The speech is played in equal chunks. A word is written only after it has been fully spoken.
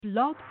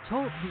Blog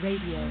Talk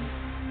Radio.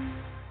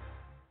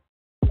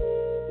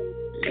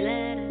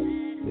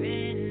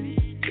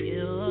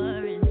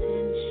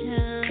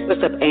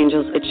 What's up,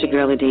 angels? It's your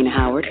girl, Adina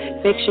Howard.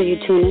 Make sure you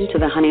tune in to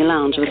the Honey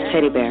Lounge with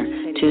Teddy Bear,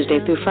 Tuesday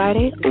through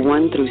Friday,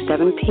 1 through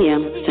 7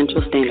 p.m.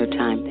 Central Standard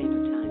Time.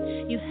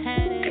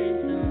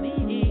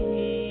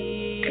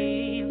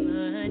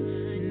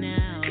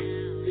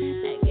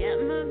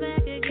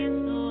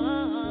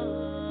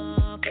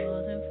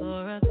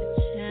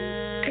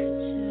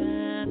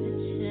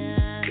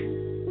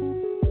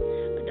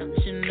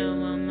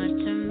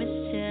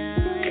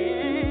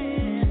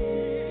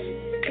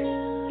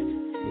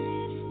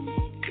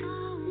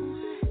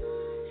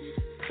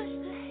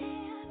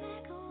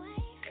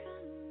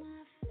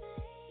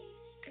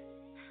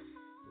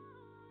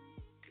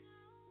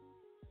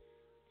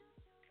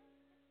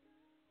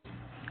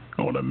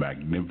 On a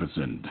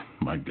magnificent,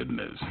 my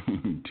goodness,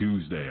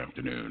 Tuesday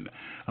afternoon.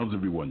 How's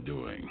everyone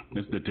doing?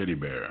 It's the Teddy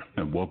Bear,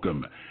 and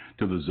welcome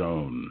to the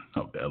zone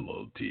of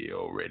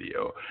LOTL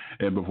Radio.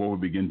 And before we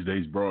begin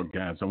today's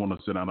broadcast, I want to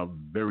send out a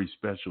very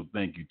special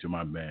thank you to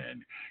my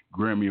man,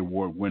 Grammy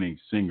Award-winning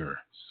singer,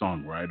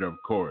 songwriter,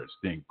 of course,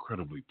 the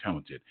incredibly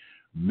talented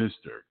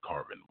Mr.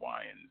 Carvin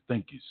Wyans.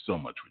 Thank you so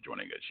much for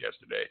joining us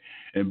yesterday.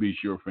 And be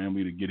sure,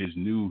 family, to get his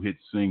new hit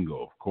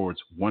single, of course,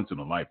 Once in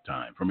a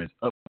Lifetime, from his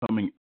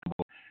upcoming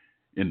album,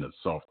 In the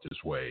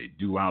Softest Way,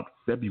 due out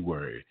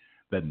February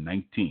the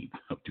 19th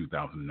of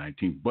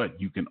 2019. But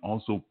you can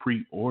also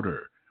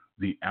pre-order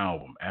the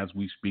album as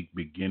we speak,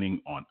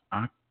 beginning on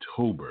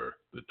October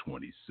the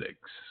 26th.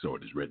 So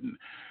it is written,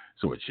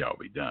 so it shall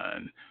be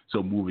done.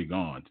 So moving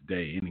on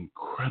today, an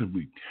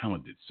incredibly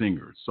talented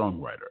singer,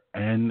 songwriter,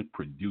 and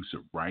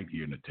producer right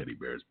here in the Teddy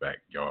Bear's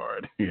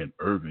backyard in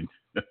Irving,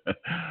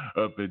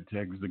 up in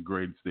Texas, the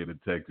great state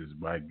of Texas,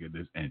 my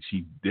goodness. And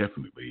she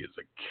definitely is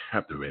a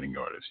captivating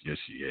artist. Yes,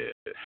 she is.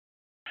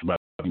 By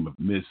the name of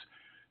Miss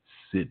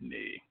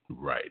Sydney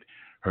Wright.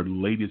 Her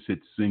latest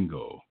hit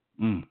single,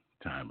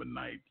 Time of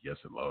Night. Yes,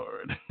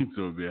 Lord.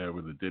 So behalf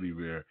with the Teddy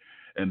Bear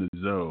and the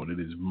Zone, it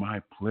is my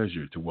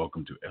pleasure to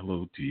welcome to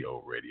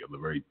LOTO Radio the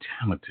very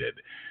talented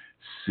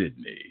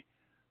Sydney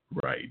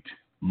Wright.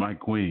 My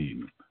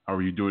queen, how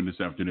are you doing this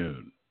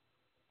afternoon?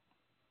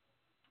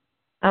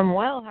 I'm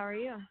well. How are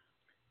you?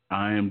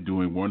 I am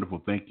doing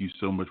wonderful. Thank you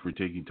so much for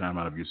taking time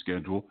out of your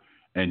schedule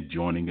and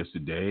joining us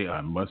today.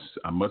 I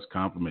must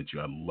compliment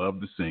you. I love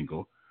the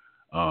single.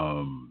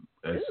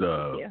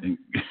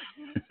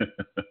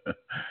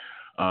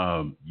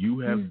 You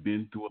have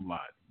been through a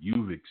lot.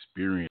 You've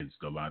experienced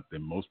a lot that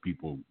most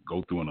people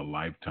go through in a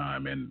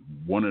lifetime. And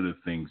one of the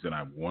things that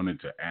I wanted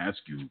to ask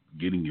you,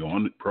 getting you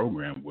on the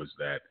program, was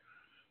that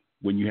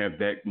when you have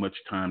that much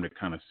time to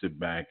kind of sit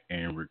back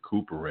and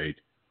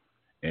recuperate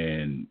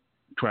and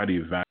try to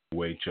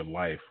evaluate your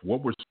life,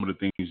 what were some of the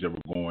things that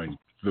were going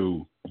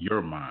through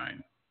your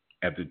mind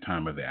at the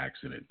time of the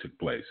accident took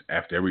place,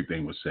 after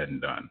everything was said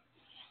and done?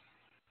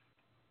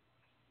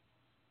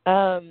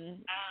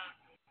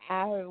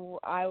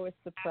 I was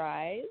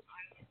surprised,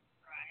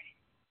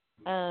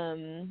 I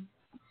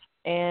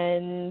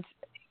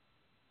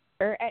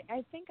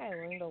think I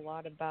learned a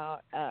lot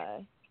about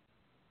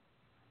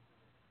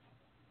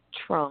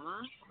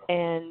trauma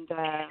and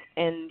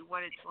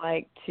what it's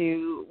like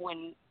to,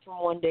 when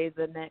from one day to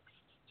the next,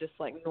 just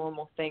like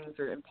normal things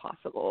are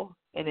impossible,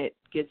 and it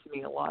gives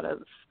me a lot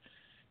of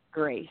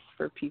grace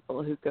for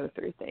people who go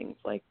through things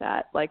like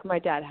that. Like, my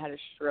dad had a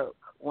stroke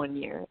one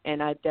year,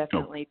 and I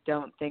definitely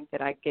don't think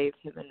that I gave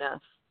him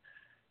enough.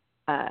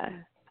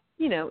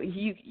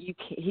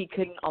 He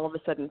couldn't all of a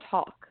sudden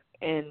talk,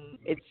 and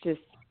it's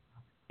just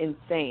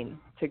insane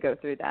to go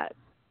through that.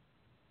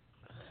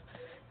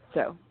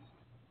 So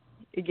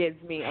it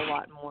gives me a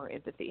lot more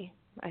empathy.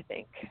 I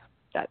think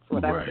that's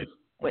what I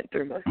went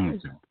through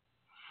mostly.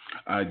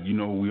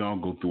 We all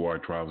go through our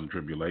trials and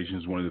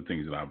tribulations. One of the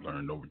things that I've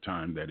learned over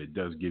time, that it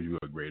does give you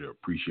a greater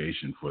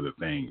appreciation for the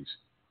things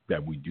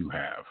that we do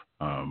have.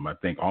 I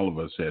think all of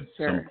us at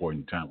some point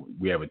in time,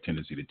 we have a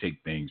tendency to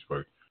take things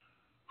for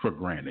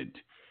granted,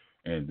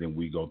 and then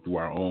we go through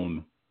our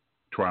own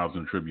trials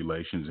and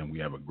tribulations, and we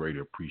have a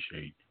greater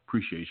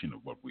appreciation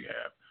of what we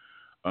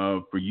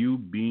have. For you,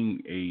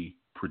 being a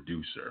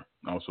producer,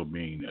 also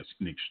being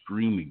an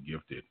extremely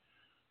gifted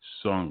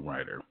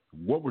songwriter,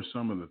 what were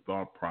some of the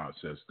thought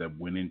process that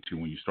went into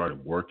when you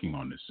started working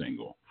on this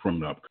single from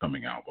the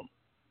upcoming album?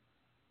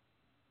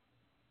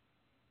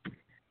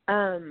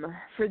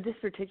 For this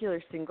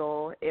particular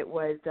single, it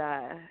was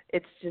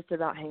it's just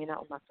about hanging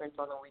out with my friends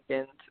on the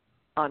weekend.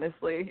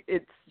 Honestly,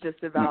 it's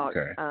just about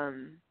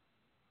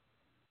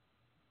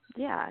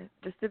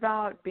just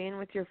about being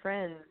with your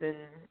friends and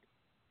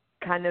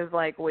kind of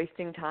like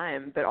wasting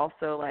time, but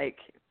also like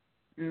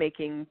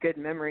making good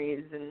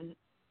memories and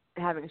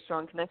having a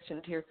strong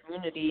connection to your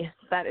community.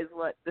 That is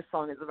what this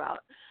song is about.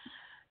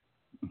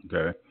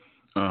 Okay.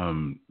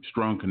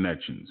 Strong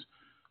connections.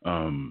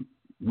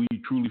 We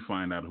truly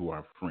find out who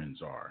our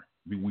friends are.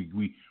 We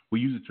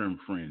use the term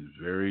friends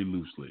very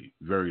loosely.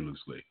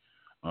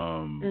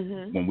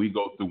 When we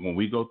go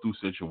through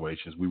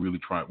situations, we really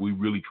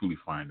truly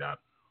find out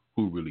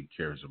who really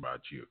cares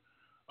about you.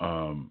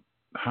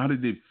 How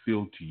did it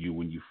feel to you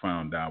when you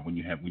found out, when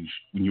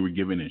you were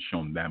given and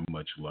shown that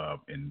much love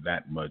and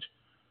that much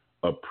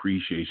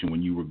appreciation,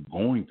 when you were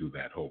going through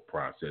that whole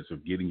process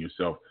of getting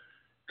yourself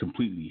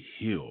completely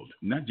healed,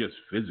 not just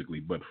physically,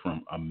 but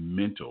from a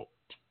mental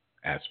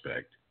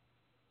aspect?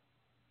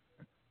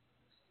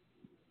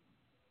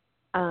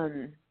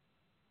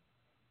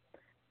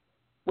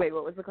 Wait,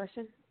 what was the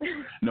question?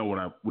 What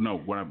I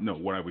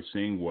was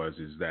saying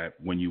is that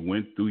when you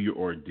went through your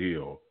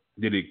ordeal,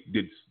 did it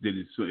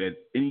so at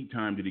any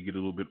time did it get a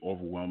little bit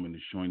overwhelming,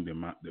 showing the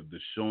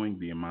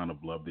amount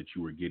of love that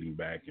you were getting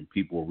back, and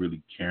people were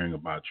really caring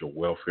about your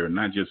welfare,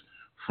 not just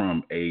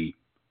from a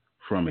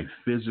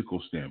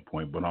physical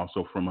standpoint, but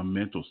also from a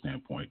mental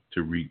standpoint,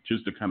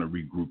 just to kind of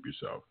regroup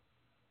yourself?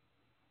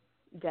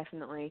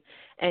 Definitely.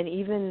 And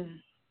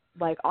even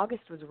like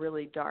August was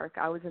really dark.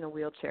 I was in a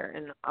wheelchair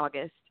in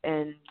August,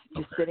 and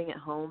just sitting at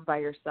home by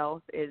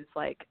yourself is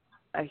like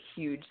a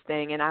huge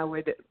thing. And I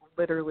would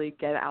literally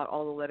get out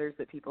all the letters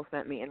that people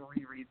sent me and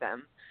reread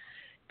them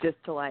just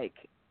to like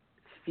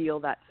feel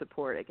that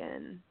support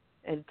again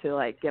and to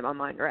like get my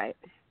mind right.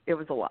 It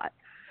was a lot.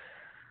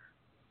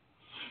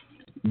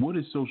 What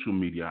is social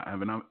media? I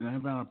have an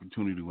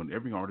opportunity with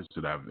every artist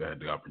that I've had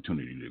the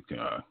opportunity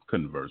to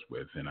converse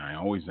with, and I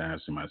always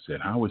ask them, I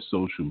said, how has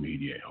social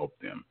media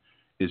helped them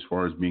as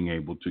far as being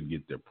able to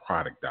get their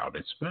product out,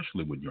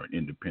 especially when you're an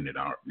independent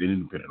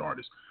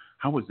artist?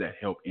 How has that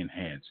helped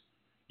enhance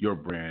your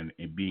brand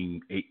and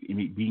being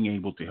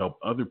able to help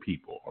other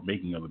people or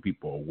making other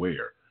people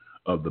aware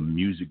of the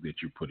music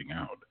that you're putting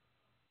out?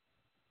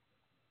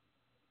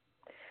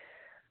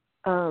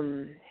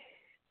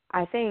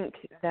 I think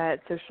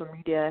that social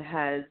media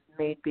has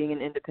made being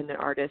an independent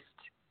artist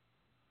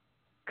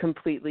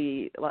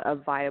completely a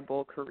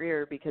viable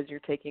career, because you're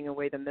taking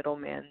away the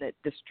middleman that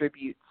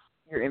distributes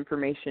your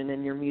information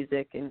and your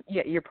music and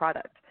your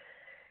product,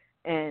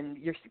 and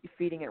you're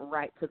feeding it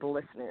right to the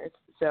listeners.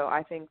 So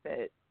I think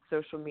that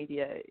social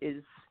media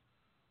is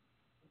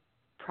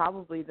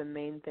probably the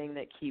main thing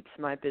that keeps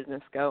my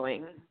business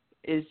going,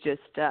 is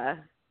just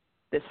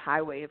this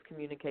highway of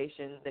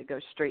communication that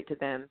goes straight to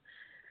them.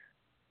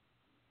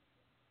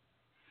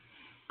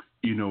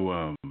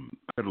 I've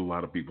heard a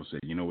lot of people say,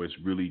 it's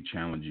really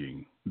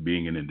challenging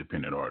being an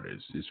independent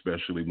artist,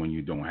 especially when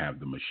you don't have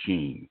the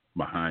machine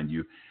behind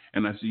you.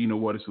 And I say,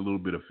 it's a little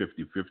bit of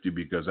 50-50,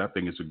 because I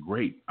think it's a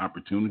great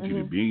opportunity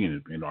to be an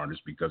independent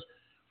artist, because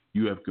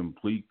you have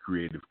complete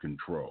creative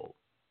control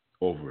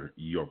over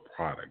your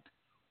product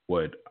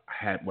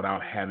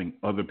without having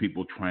other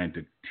people trying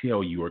to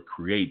tell you or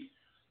create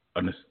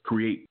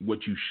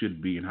what you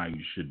should be and how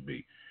you should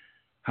be.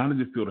 How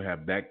does it feel to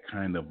have that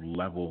kind of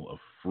level of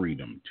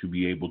freedom to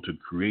be able to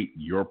create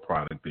your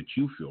product that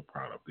you feel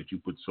proud of, that you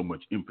put so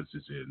much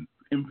emphasis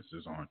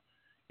on,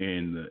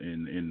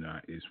 in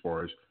as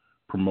far as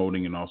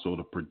promoting and also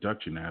the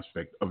production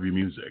aspect of your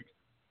music?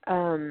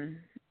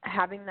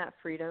 Having that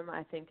freedom,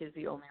 I think, is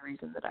the only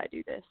reason that I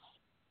do this.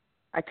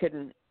 I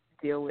couldn't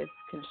deal with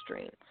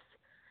constraints,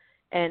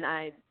 and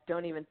I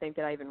don't even think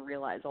that I even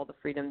realize all the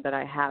freedom that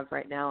I have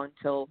right now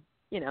until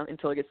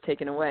it gets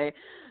taken away.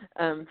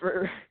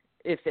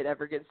 If it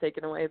ever gets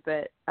taken away.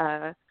 But,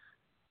 I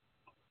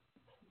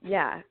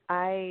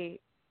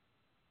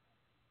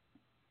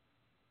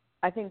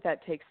think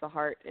that takes the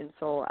heart and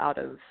soul out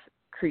of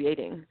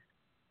creating,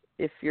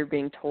 if you're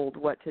being told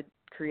what to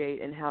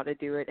create and how to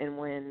do it and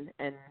when.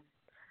 And,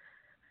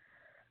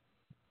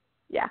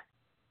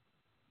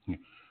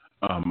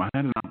 I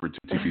had an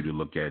opportunity to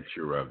look at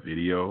your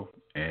video,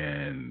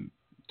 and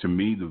to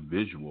me, the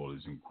visual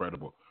is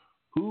incredible.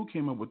 Who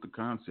came up with the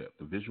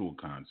visual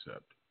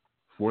concept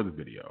for the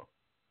video?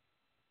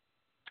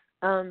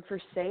 For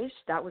Seiche,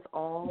 that was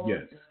all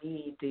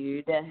me,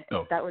 dude.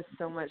 Oh. That was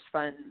so much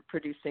fun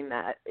producing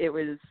that.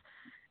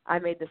 I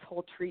made this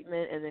whole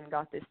treatment and then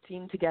got this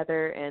team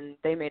together, and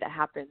they made it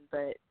happen.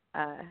 But,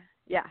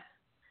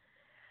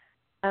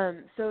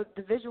 so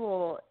the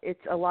visual,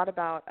 it's a lot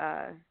about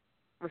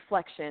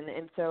reflection.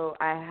 And so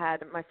I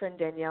had my friend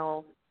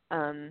Danielle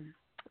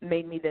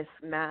made me this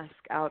mask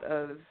out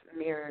of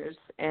mirrors,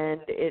 and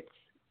it's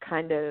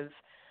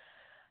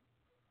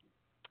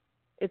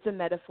a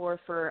metaphor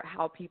for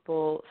how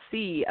people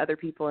see other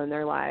people in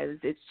their lives.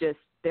 It's just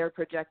they're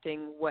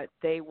projecting what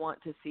they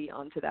want to see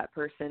onto that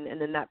person,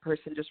 and then that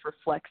person just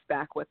reflects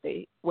back what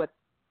the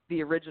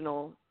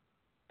original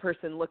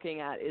person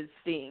looking at is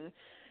seeing.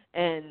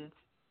 And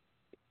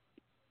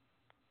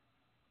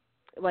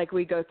like,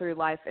 we go through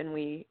life and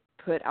we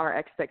put our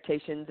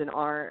expectations and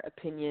our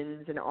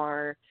opinions and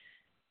our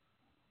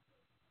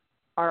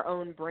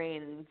own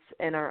brains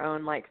and our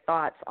own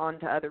thoughts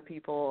onto other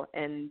people,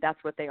 and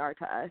that's what they are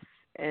to us.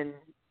 And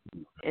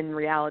in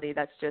reality,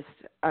 that's just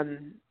a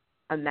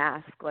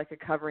mask, like a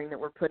covering that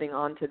we're putting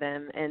onto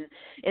them. And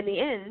in the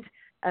end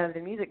of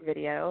the music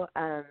video,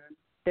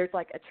 there's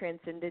a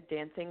transcended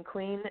dancing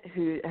queen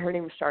her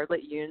name is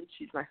Charlotte Yoon.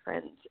 She's my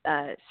friend.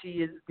 She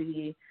is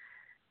the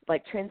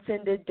like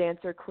transcended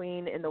dancer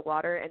queen in the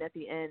water, and at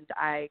the end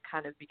I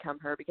kind of become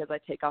her because I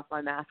take off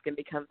my mask and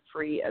become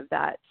free of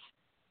that.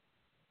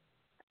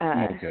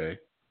 Okay.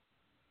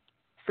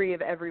 Free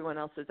of everyone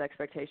else's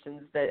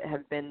expectations that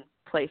have been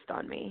placed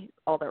on me,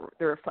 all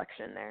the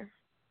reflection there.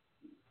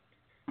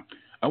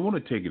 I want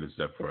to take it a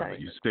step further.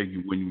 You say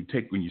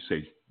when you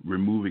say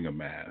removing a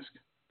mask,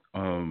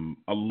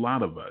 a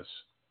lot of us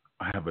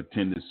have a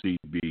tendency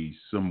to be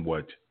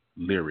somewhat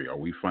leery, or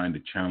we find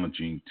it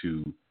challenging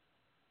to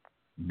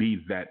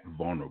be that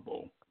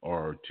vulnerable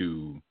or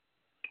to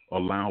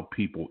allow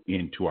people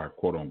into our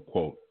quote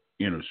unquote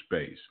inner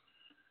space.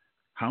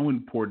 How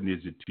important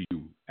is it to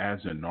you as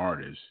an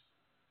artist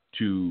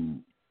to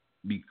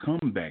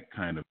become that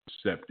kind of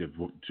receptive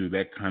to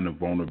that kind of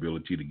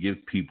vulnerability, to give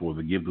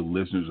the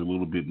listeners a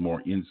little bit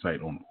more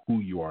insight on who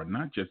you are,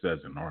 not just as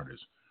an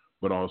artist,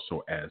 but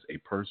also as a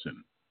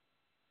person?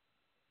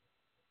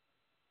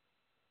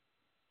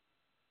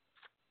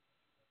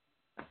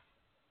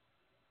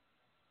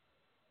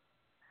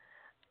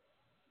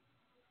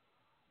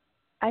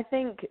 I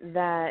think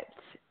that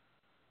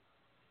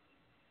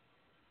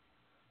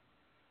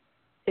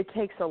it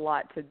takes a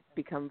lot to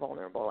become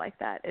vulnerable like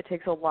that. It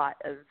takes a lot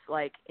of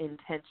like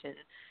intention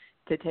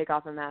to take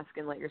off a mask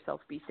and let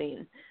yourself be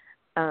seen.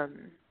 That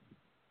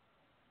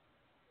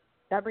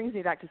brings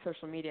me back to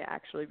social media,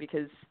 actually,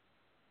 because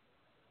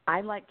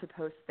I like to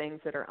post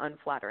things that are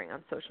unflattering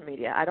on social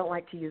media. I don't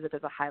like to use it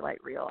as a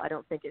highlight reel. I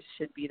don't think it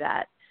should be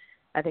that.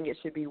 I think it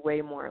should be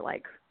way more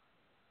like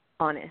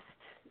honest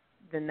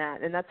than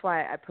that. And that's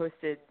why I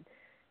posted,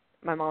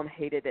 my mom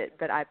hated it,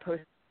 but I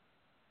posted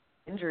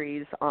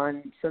injuries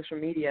on social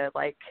media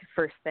like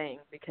first thing,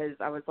 because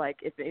I was like,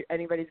 if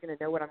anybody's going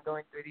to know what I'm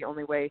going through, the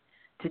only way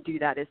to do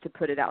that is to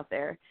put it out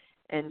there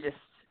and just,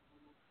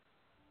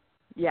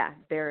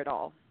 bear it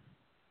all.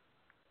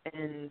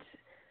 And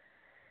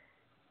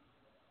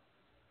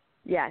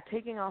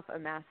taking off a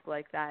mask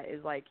like that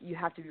is like, you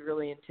have to be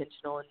really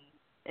intentional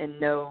and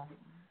know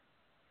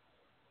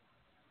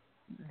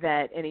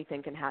that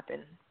anything can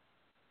happen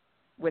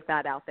with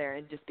that out there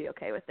and just be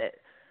okay with it.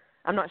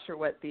 I'm not sure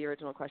what the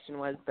original question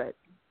was, but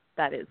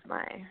that is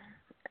my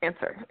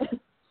answer.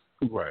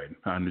 Right.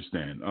 I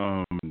understand.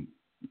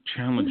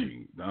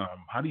 Challenging.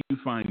 How do you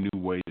find new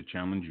ways to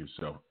challenge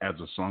yourself as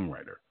a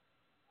songwriter?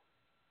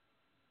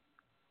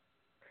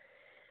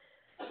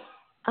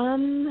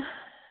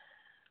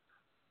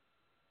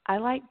 I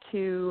like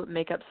to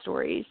make up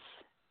stories.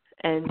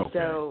 And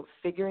so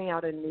figuring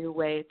out a new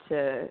way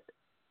to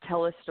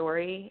tell a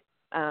story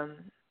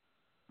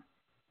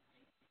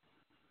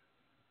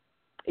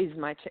is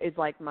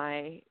like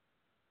my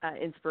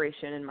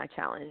inspiration and my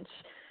challenge.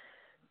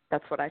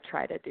 That's what I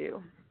try to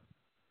do.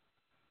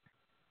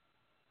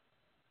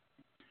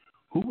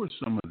 Who were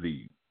some of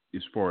the,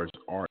 as far as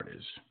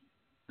artists,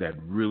 that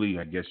really,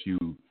 I guess you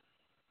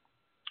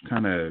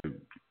kind of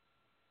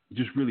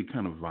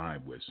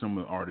vibe with? Some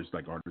of the artists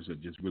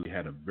that just really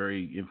had a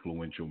very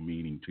influential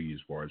meaning to you,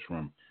 as far as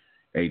from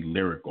a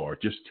lyric or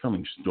just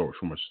telling stories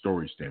from a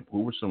story standpoint.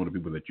 Who were some of the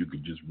people that you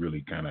could just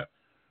really kind of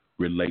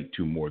relate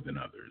to more than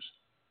others?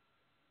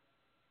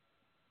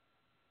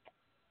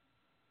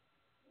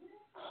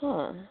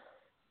 I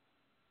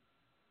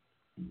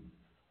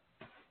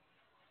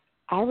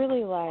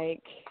really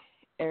like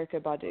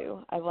Erykah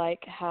Badu. I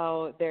like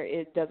how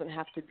it doesn't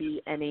have to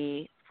be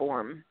any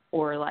form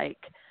or like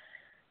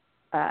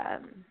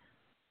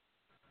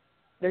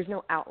there's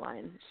no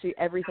outline.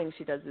 Everything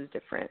she does is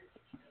different.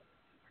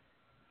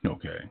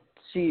 Okay.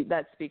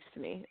 That speaks to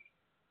me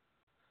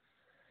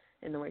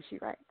in the way she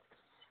writes.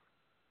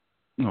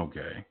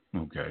 Okay.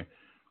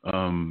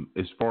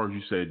 As far as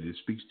you said, it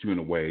speaks to you in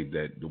the way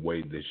that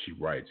she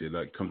writes.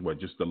 It comes with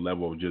just the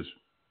level of just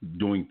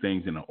doing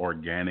things in an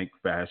organic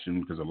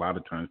fashion, because a lot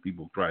of times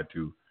people try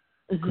to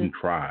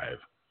contrive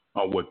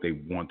on what they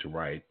want to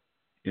write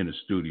in a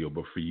studio.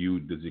 But for you,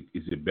 is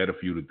it better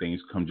for you that things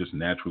come just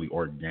naturally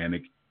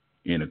organic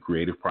in a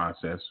creative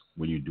process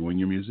when you're doing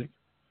your music?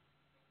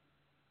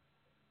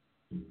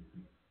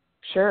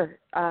 Sure.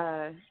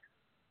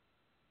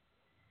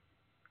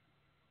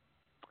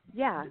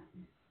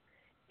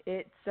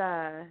 It's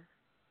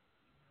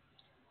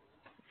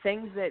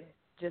things that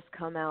just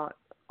come out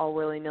all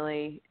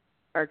willy-nilly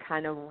are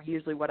kind of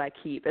usually what I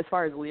keep. As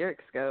far as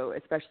lyrics go,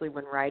 especially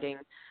when writing,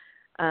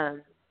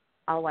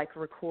 I'll like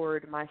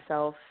record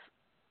myself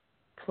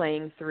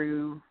playing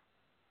through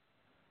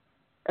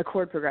a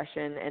chord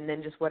progression and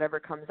then just whatever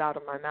comes out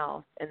of my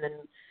mouth, and then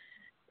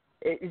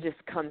it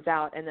just comes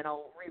out, and then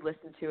I'll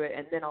re-listen to it,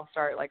 and then I'll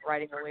start like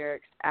writing the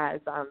lyrics as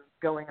I'm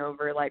going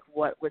over like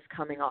what was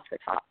coming off the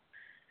top.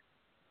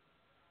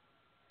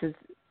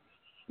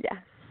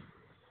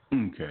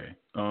 Okay.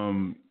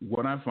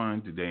 What I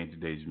find today in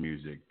today's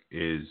music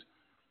is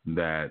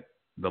that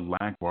the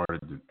lack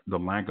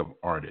of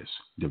artist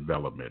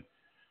development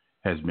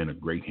has been a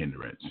great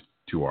hindrance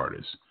to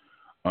artists.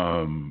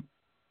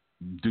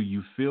 Do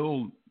you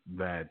feel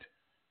that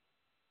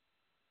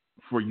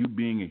for you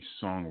being a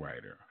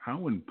songwriter,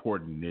 how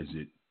important is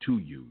it to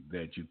you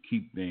that you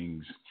keep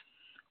things,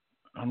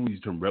 I don't use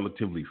the term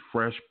relatively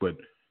fresh, but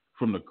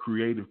from the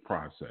creative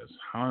process,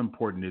 how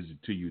important is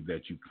it to you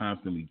that you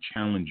constantly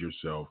challenge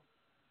yourself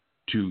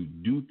to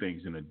do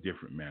things in a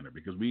different manner?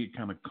 Because we get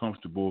kind of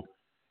comfortable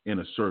in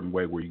a certain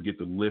way where you get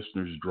the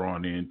listeners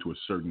drawn into a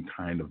certain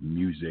kind of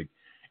music,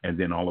 and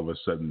then all of a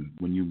sudden,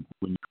 when you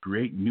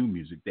create new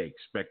music, they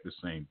expect the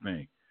same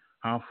thing.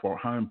 How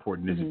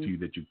important is it to you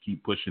that you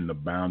keep pushing the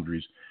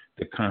boundaries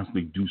to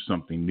constantly do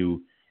something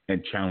new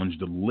and challenge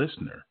the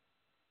listener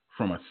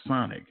from a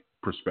sonic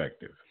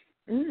perspective?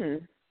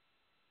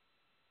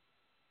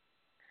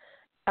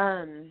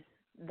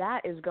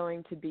 That is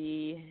going to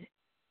be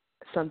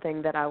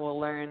something that I will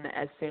learn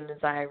as soon as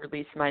I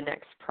release my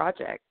next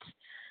project.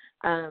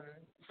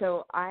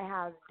 So I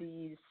have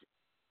these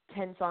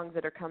 10 songs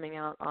that are coming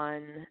out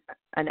on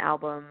an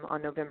album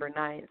on November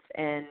 9th,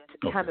 and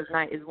Time of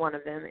Night is one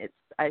of them.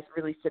 I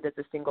released it as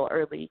a single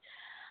early.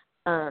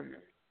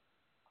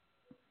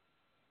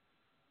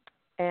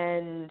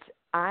 And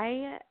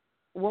I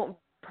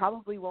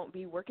probably won't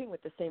be working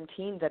with the same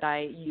team that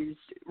I used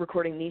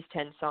recording these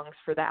 10 songs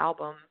for the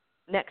album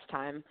next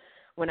time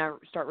when I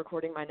start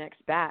recording my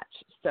next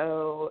batch.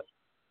 So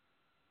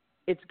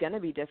it's going to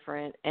be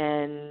different,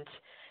 and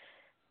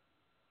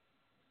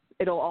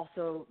it'll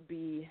also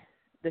be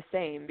the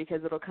same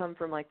because it'll come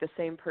from like the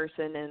same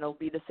person and it'll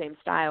be the same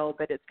style,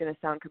 but it's going to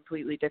sound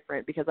completely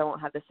different because I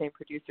won't have the same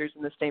producers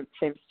in the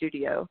same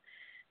studio.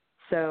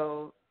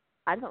 So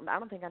I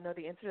don't think I know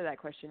the answer to that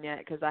question yet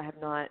because I have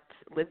not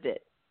lived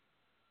it,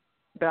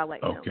 but I'll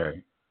let you know.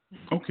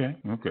 Okay,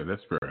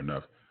 that's fair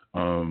enough.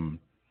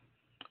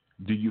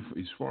 Do you,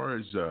 as far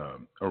as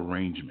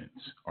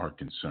arrangements are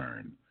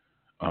concerned,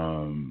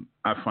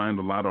 I find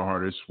a lot of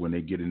artists when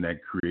they get in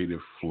that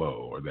creative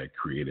flow or that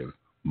creative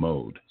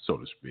mode, so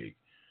to speak,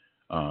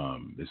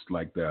 it's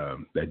like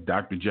that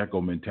Dr.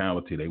 Jekyll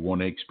mentality. They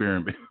want to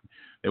experiment.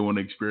 They want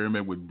to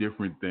experiment with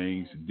different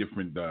things,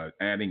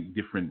 adding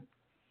different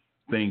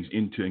things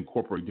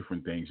incorporate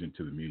different things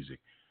into the music.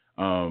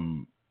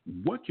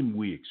 What can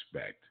we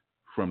expect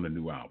from the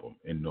new album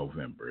in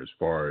November? As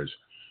far as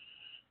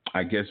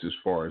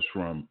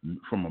from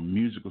a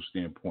musical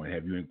standpoint,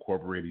 have you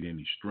incorporated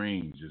any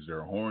strings? Is there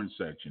a horn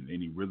section,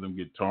 any rhythm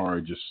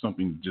guitar, just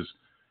something just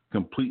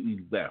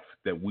completely left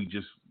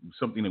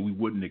something that we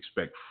wouldn't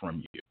expect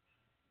from you?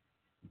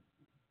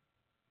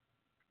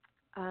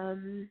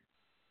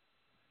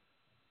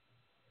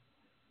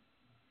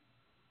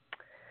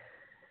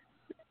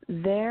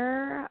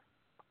 There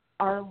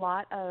are a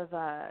lot of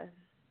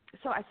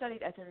so I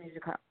studied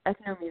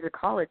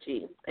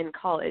ethnomusicology in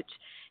college,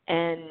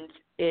 and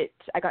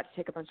I got to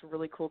take a bunch of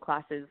really cool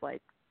classes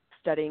like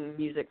studying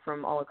music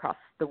from all across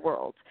the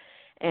world.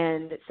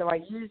 And so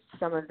I used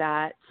some of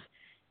that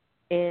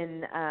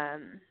in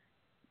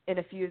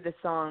a few of the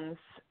songs,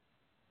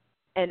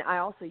 and I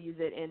also use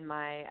it in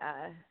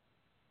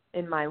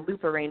my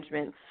loop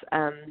arrangements.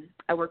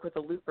 I work with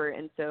a looper,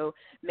 and so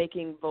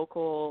making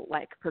vocal,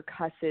 like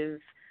percussive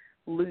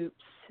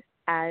loops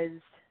as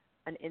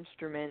an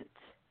instrument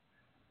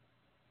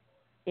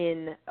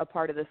in a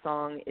part of the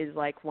song is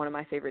like one of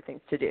my favorite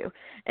things to do.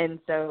 And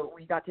so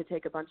we got to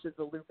take a bunch of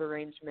the loop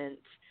arrangement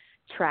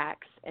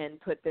tracks and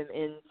put them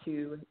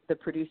into the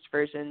produced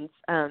versions.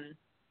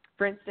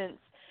 For instance,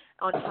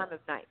 on Time of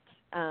Night,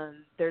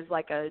 there's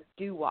like a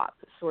doo-wop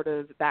sort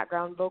of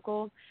background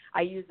vocal.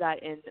 I use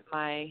that in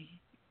my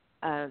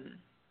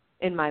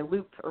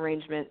loop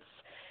arrangements,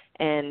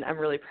 and I'm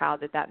really proud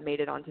that made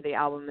it onto the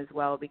album as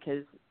well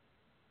because,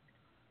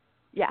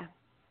 yeah.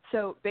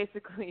 So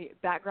basically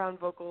background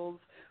vocals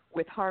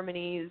with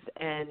harmonies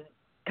and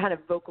kind of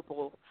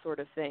vocable sort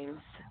of things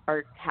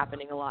are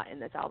happening a lot in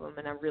this album,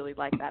 and I really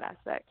like that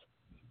aspect.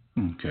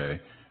 Okay.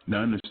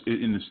 Now, in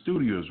the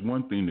studio, it's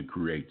one thing to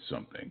create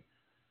something.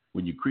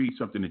 When you create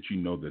something that you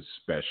know that's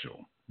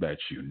special,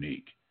 that's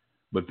unique.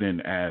 But then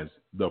as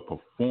the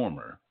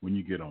performer, when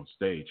you get on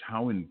stage,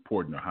 how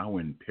important or how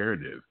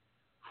imperative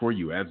for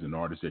you as an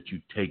artist that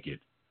you take it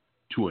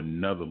to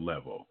another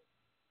level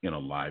in a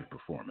live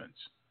performance?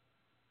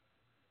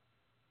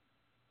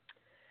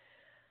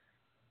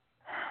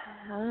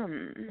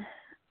 I'm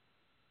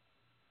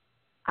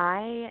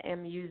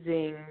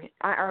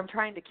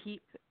trying to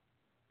keep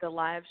the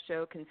live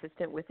show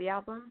consistent with the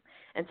album,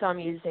 and so I'm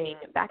using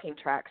backing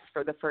tracks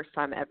for the first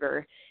time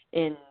ever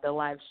in the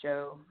live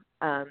show,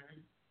 and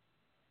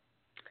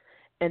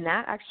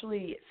that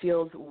actually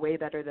feels way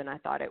better than I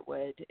thought it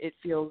would. It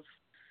feels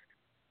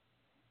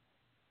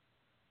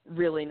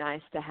really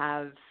nice to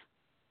have,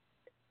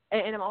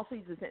 and I'm also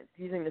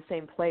using the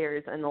same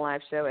players in the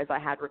live show as I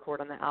had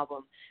record on the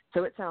album,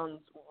 so it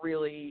sounds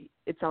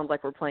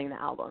like we're playing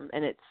the album,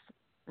 and it's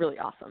really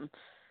awesome.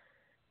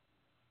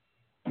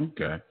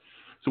 Okay.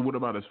 So what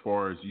about as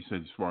far as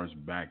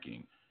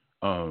backing?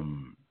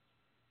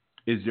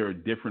 Is there a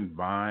different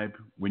vibe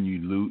when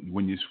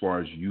you as far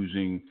as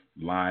using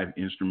live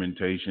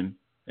instrumentation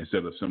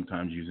instead of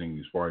sometimes using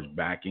as far as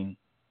backing?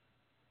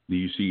 Do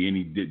you see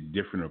any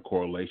different or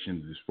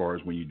correlations as far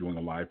as when you're doing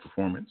a live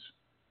performance?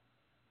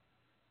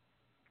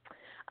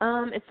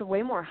 It's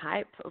way more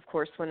hype, of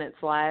course, when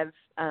it's live.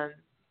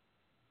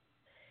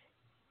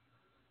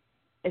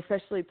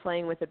 especially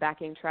playing with the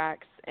backing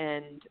tracks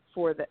and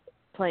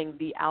playing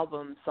the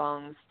album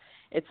songs,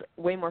 it's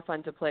way more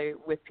fun to play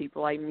with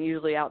people. I'm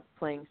usually out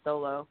playing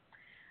solo.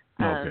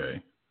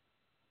 Okay.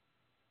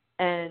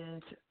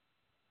 And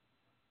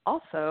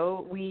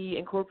also, we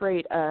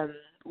incorporate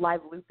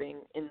live looping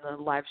in the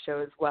live show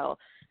as well.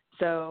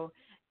 So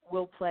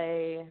we'll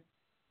play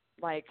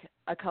like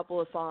a couple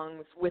of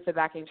songs with the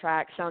backing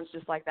track, sounds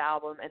just like the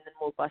album, and then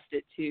we'll bust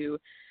it to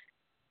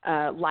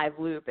live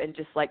loop and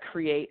just like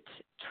create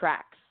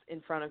tracks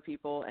in front of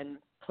people and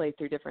play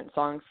through different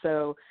songs.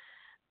 So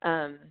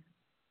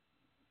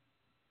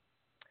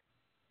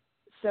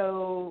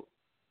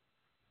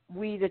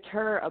we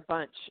deter a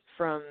bunch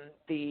from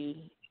the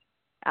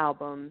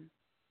album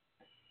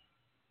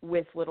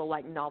with little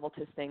like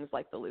novelty things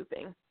like the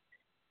looping.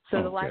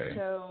 So the live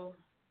show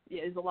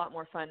is a lot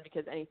more fun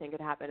because anything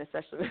could happen,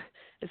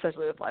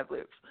 especially with live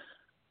loops.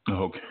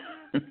 Okay.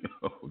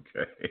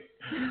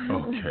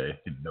 Okay.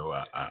 No,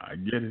 I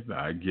get it.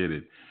 I get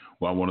it.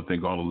 Well, I want to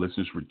thank all the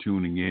listeners for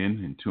tuning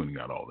in and tuning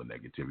out all the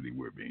negativity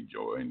we're being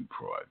enjoying,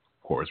 of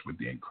course, with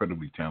the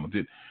incredibly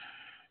talented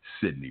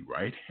Sydney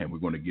Wright. And we're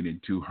going to get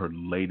into her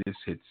latest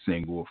hit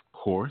single, of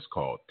course,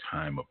 called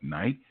Time of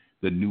Night.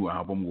 The new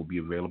album will be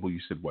available,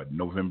 you said, what,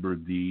 November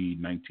the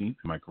 19th?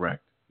 Am I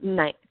correct?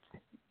 9th.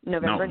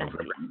 November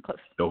 9th. Close.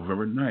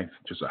 November 9th.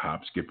 Just a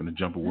hop, skip, and a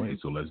jump away.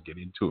 So let's get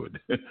into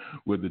it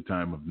with the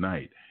Time of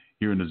Night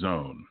here in the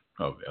zone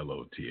of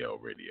LOTL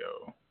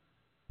Radio.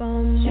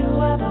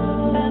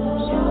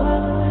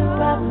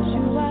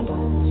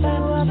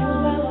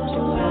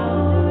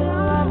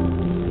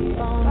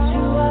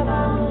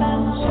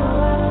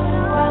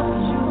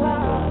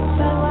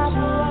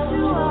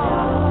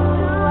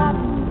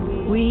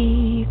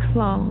 Week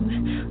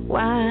long,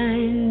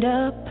 wind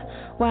up,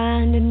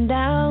 winding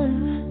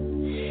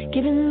down,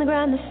 giving the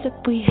ground the slip.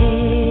 We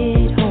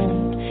head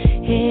home,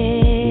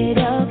 head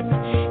up,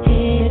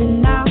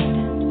 heading out.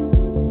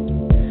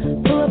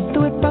 Pull up the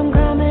whip, I'm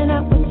climbing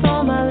out with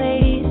all my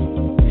ladies,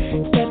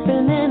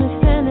 stepping in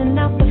and sending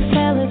out the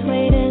fellas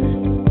waiting.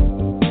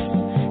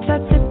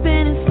 Start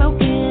sipping and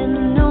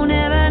smoking, no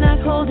never not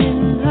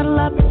holding. Huddle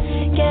up,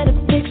 get a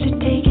picture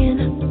taken.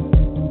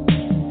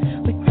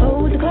 We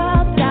close the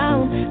club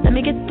down, let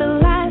me get the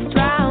last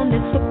round.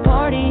 It's a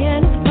party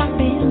and it's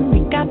popping. We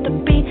got the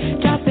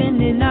beat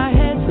dropping in our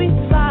heads. We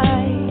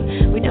fly.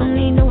 We don't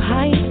need no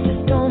heights,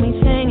 just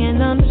homies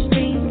singing on the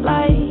street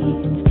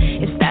lights.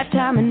 It's that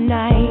time of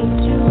night.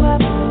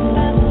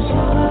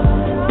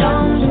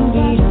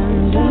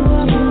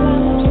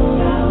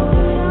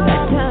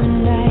 That time of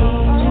night.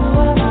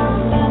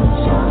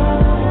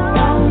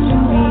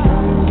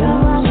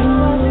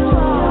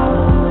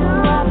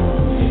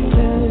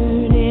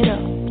 Turn it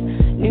up,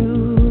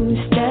 new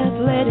step,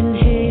 letting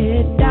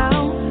head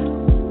down,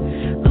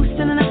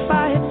 loosening up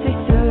our hips, they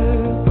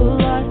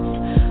circle us.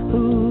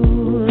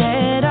 Who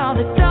let all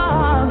the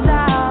dogs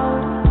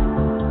out?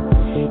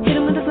 Hit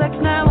 'em with a flex,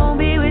 now I won't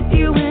be with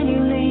you when you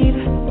leave.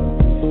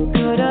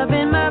 Could have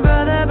been my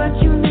brother,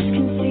 but you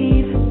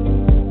misconceive.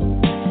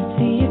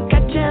 See, you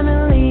got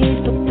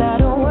Gemini's, but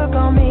that'll work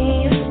on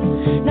me.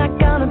 Not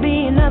gonna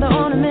be another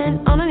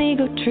ornament on an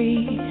ego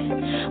tree.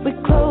 We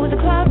close the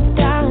club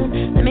down,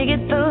 let me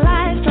get the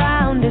lights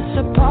round. It's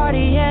a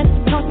party and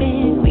it's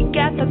pumping. We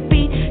got the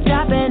beat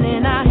dropping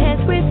in our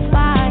heads, we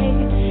fly.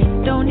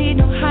 Don't need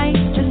no heights,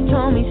 just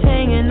homies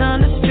hanging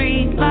on the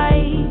street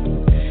light.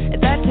 At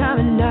that time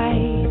of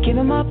night, give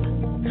 'em up.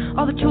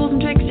 All the tools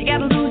and tricks you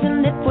gotta lose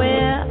and live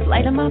with.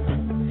 Light 'em up.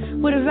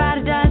 With a ride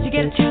or dies, you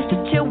get a choose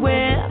to chill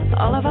with.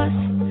 All of us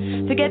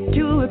forget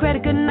to regret a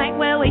good night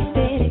well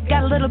wasted.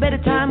 Got a little bit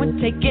of time, we're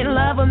taking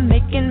love, we're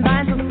making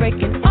vines, we're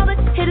breaking all the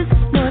hitters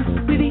knowing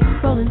we be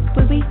rolling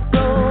when we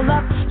roll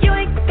up. You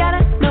ain't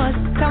gotta know us,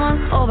 come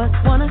on over,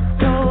 wanna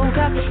soak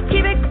up.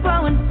 Keep it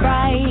glowing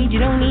bright, you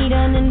don't need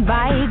an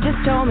invite, just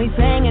homies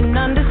singing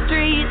under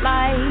street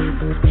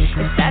lights.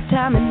 It's that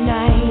time of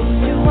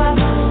night.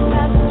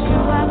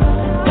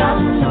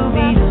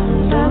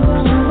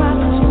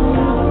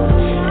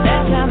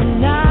 That time of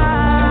night.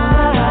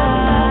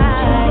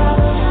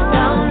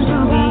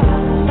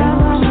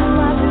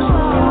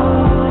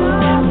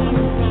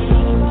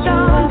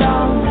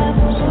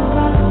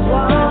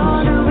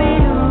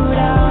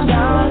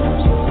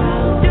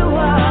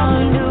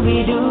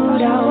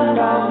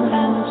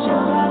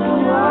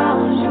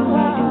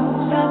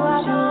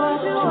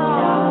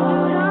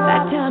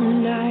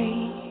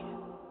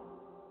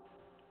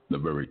 The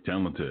very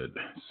talented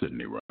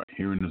Sydney Wright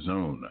here in the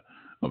zone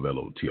of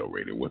LOTL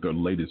Radio with her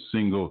latest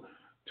single,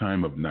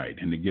 Time of Night.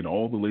 And to get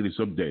all the latest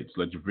updates,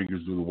 let your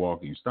fingers do the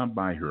walking. Stop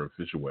by her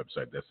official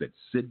website. That's at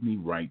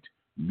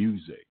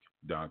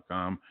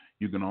SydneyWrightMusic.com.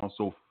 You can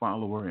also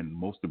follow her and,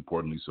 most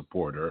importantly,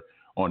 support her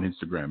on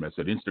Instagram. That's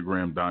at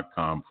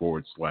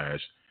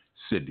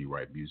Instagram.com/Sydney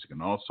Wright Music.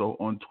 And also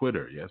on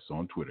Twitter. Yes,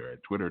 on Twitter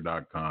at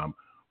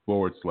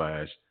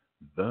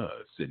Twitter.com/The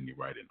Sydney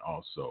Wright, and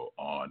also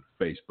on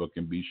Facebook.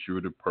 And be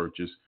sure to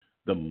purchase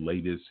the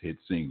latest hit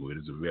single. It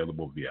is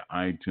available via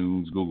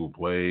iTunes, Google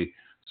Play,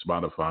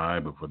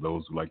 Spotify, but for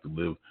those who like to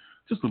live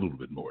just a little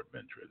bit more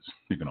adventurous,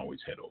 you can always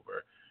head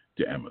over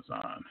to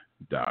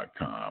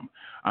Amazon.com.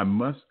 I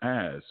must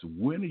ask,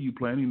 when are you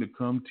planning to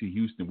come to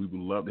Houston? We would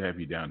love to have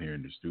you down here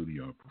in the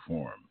studio and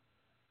perform.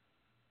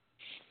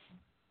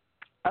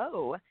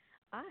 Oh,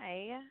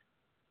 I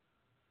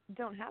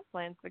don't have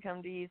plans to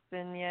come to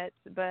Houston yet,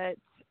 but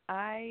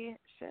I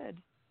should.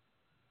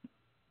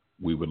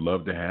 We would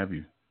love to have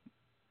you.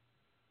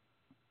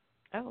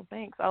 Oh,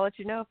 thanks. I'll let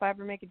you know if I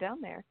ever make it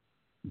down there.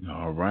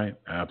 All right.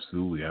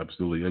 Absolutely.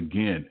 Absolutely.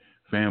 Again,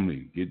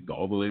 family, get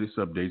all the latest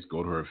updates.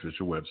 Go to her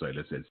official website.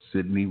 That's at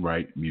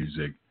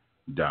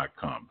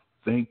SydneyWrightMusic.com.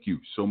 Thank you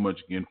so much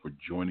again for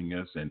joining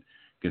us, and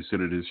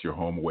consider this your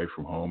home away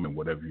from home, and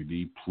whatever you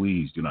need,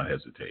 please do not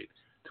hesitate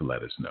to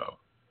let us know.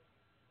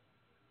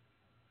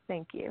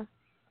 Thank you.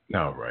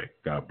 All right.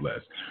 God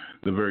bless.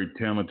 The very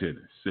talented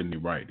Sydney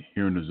Wright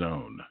here in the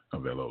zone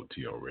of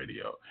LOTL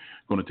Radio.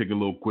 Going to take a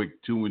little quick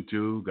 2 and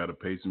 2. Got to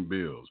pay some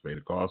bills. Pay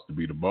the cost to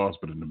be the boss.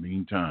 But in the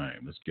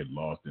meantime, let's get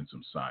lost in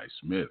some Cy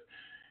Smith.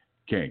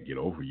 Can't Get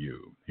Over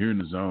You here in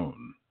the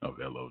zone of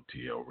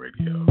LOTL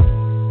Radio.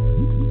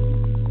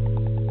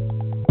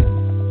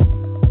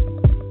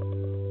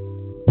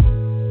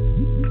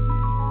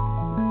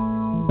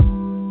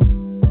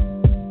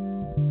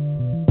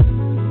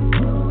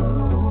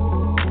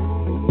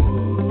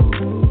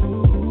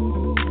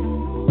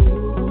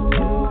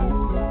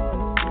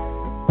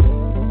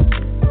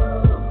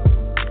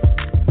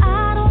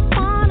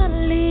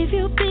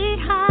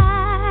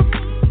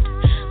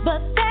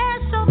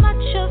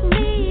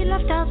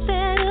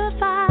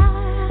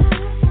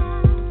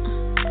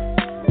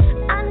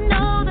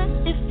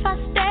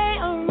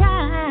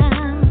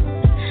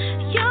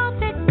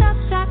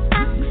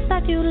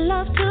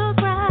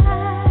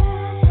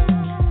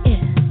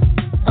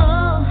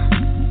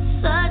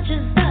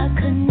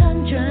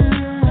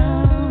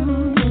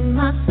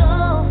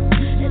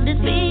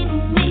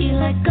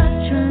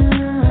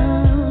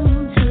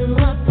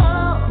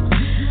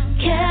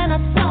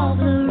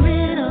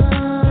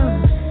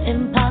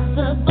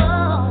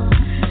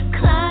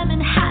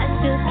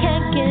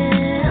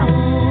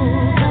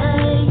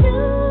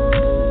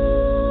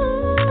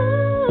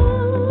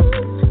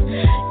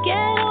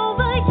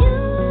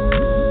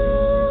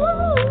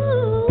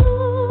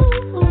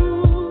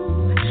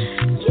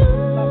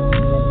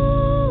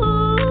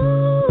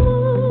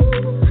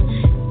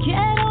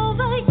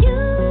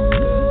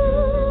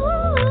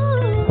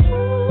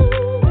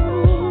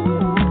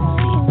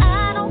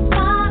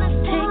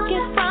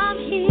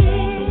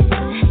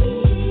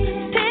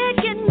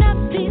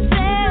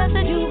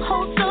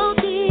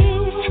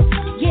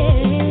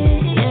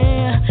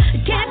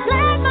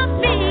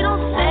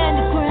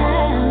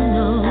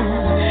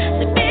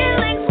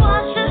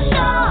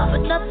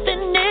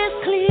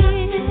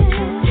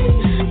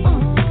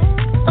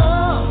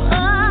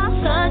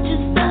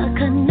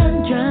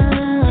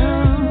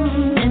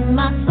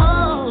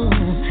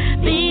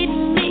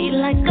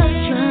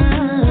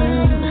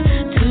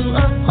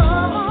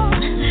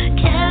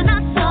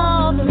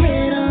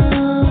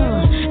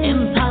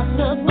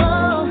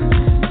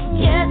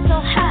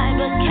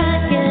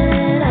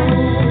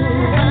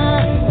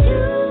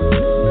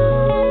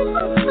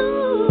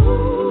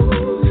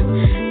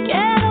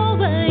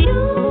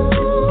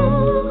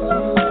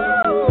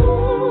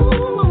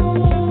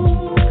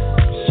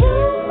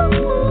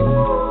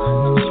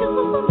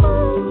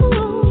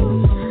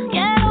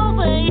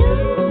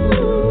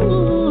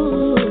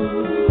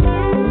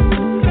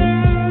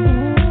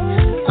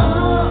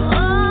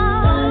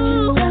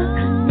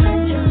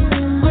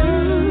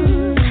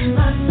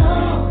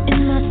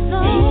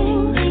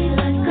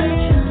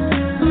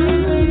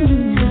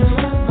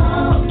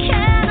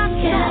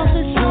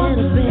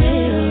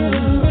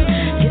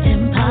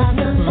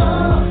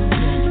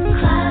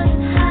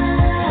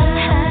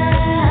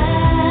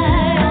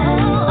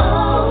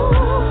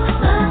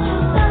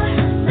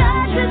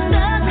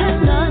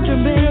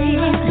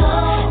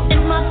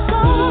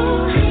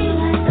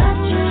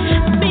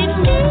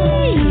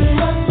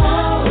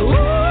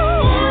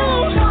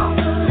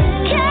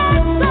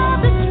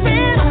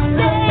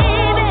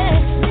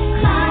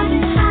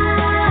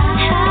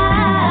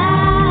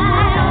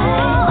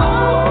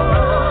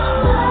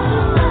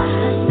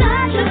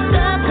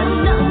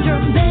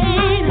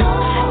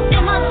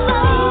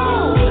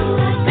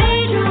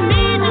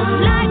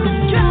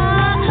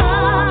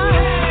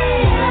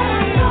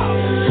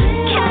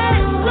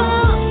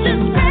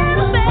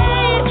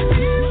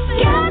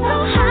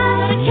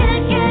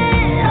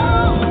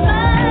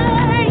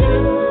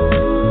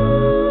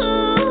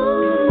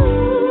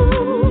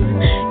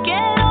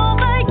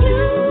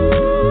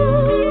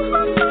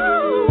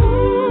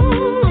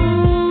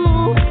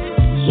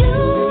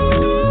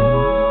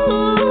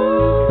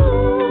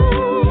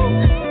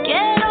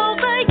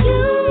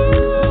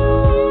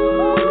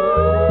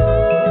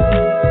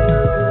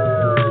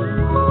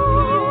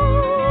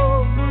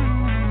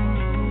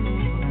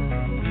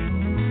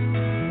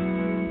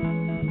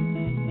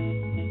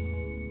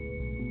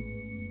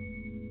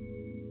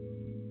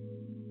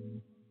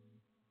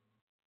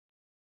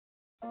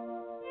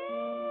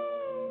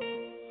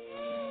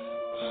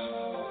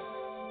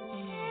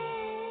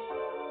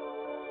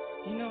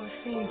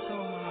 seems so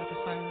hard to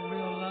find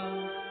real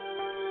love.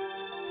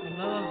 The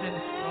love that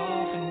is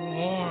soft and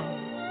warm.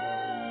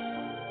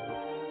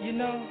 You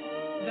know,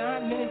 there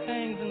aren't many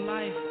things in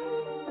life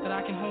that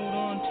I can hold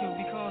on to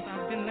because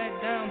I've been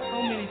let down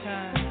so many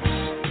times.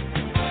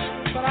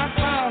 But I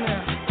found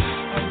a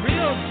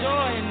real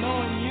joy in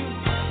knowing you.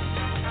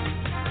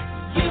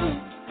 You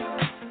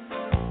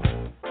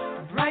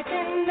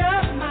brighten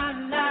up my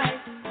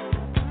life.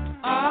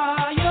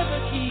 Oh, you're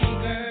the key,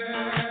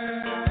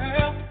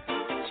 girl,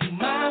 to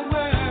my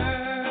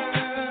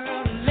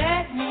world.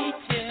 Let me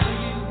tell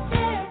you,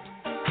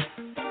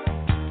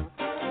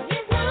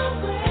 there's no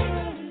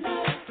greater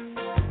love.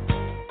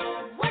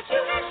 What you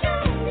have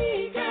shown me,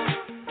 girl,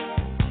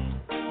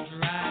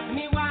 drives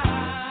me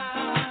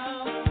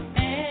wild,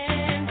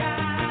 and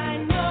I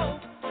know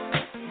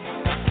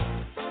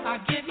I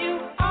give you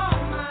all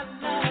my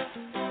love,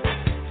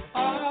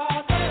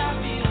 all that I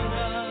build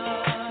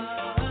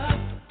up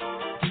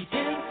deep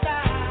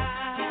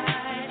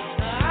inside.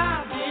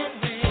 I've been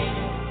waiting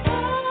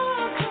for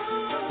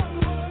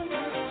someone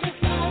just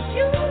like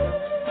you,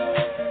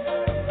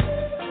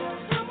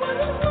 someone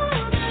who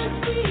wants to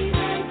see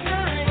the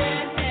kind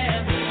and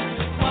have the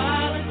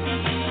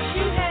qualities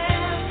you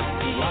have.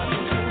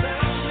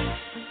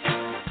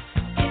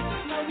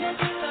 It's no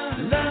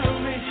necessary. Love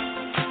me.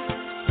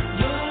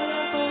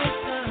 You're supposed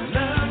to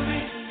love me.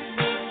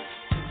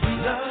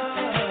 Love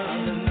me.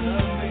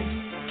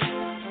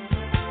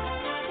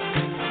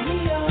 Me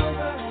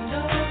over and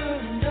over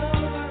and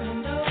over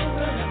and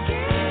over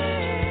again.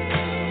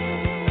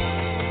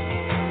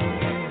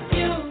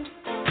 You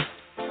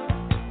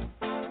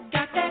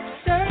got that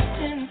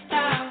certain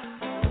style.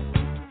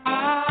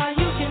 Ah,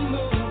 you can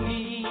move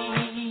me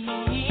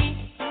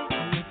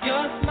with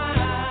your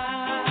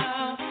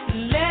smile.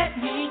 Let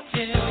me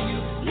tell you,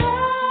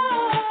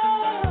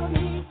 love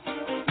me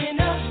in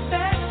a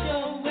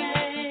special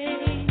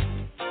way.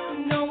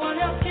 No one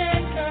else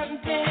can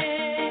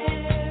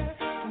compare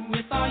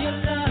with all your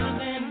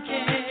love and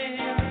care.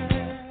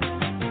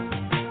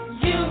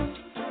 You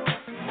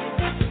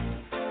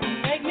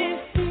make me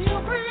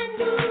feel brand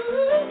new.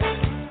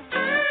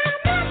 I'm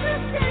not the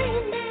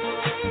same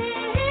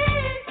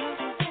man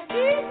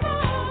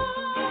before.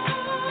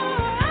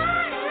 I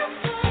am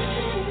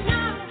something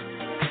now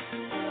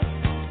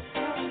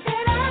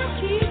that I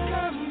keep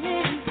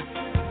coming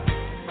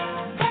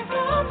back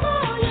for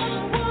more.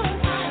 You're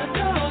what I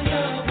adore.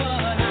 You're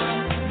what I'm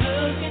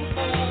looking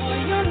for.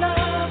 Your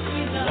love,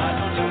 sweet love.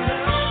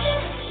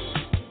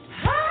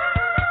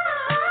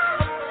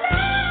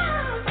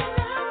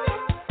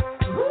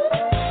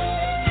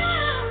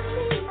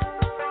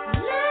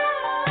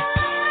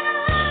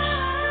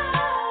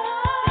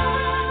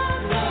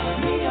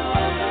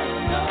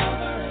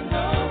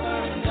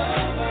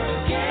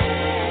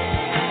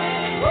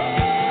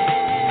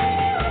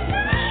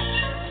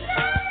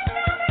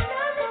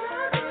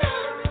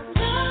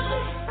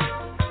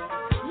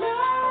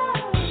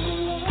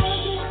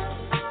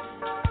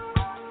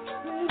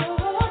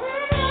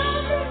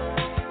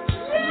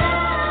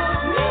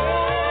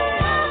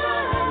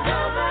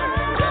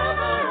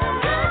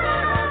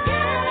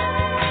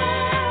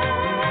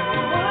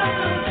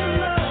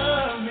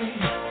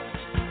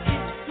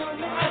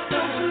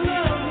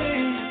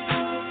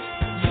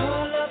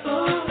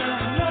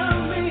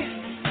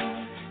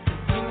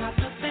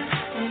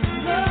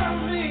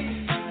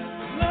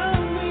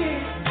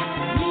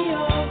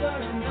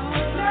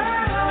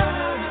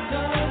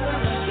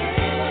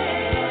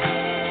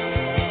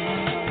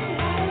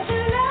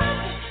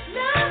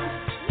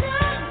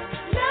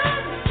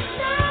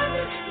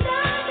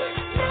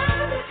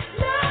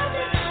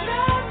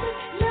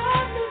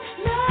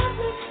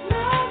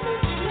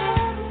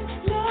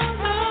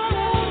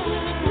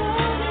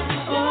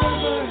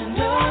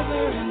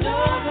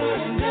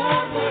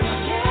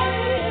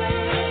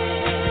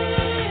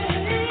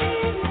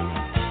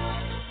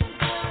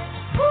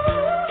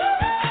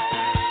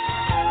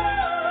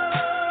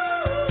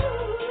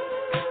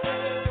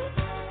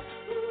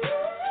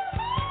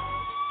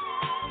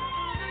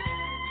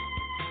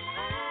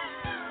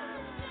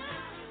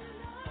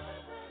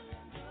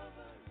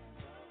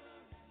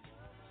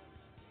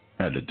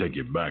 Had to take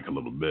you back a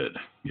little bit.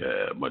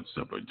 Yeah, much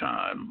simpler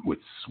time with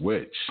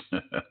Switch.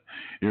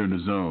 Here in the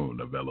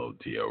zone of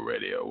LOTL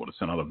Radio. I want to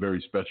send out a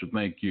very special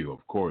thank you,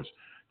 of course,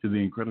 to the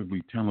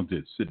incredibly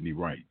talented Sydney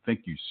Wright.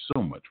 Thank you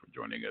so much for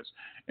joining us.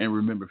 And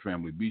remember,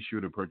 family, be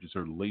sure to purchase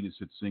her latest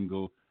hit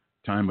single,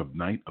 Time of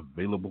Night,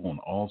 available on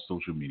all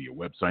social media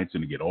websites.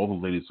 And to get all the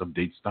latest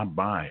updates, stop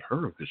by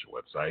her official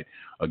website.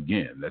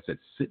 Again, that's at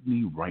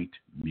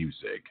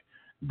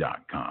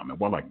SydneyWrightMusic.com. And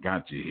while I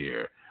got you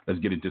here, let's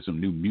get into some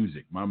new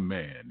music. My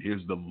man,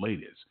 here's the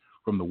latest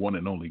from the one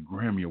and only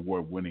Grammy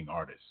Award-winning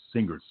artist,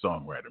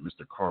 singer-songwriter,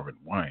 Mr. Carvin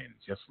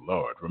Wines. Yes,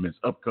 Lord, from his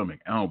upcoming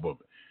album,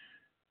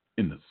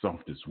 In the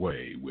Softest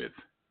Way, with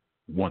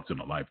Once in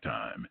a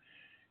Lifetime.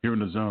 Here in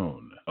the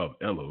zone of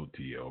LOTL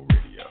Radio.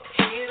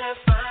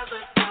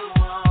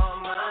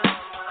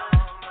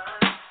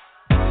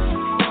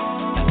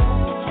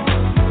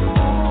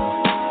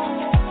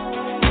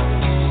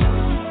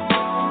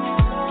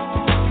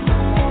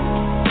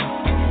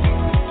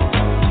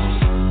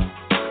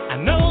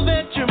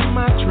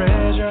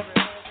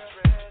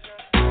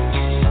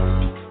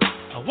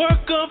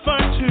 work of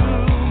art to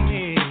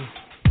me.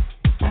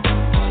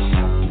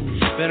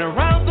 Been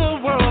around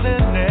the world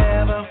and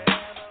never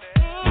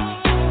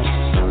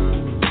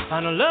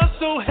found a love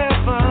so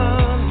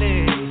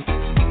heavenly.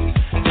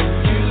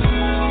 You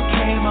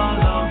came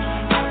along,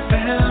 I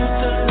felt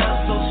a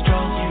love so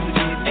strong. You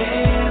did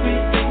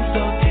everything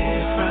so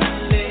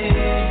differently,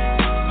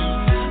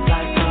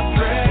 like a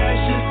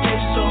precious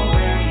gift so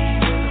rare.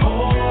 Even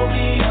hold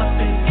me up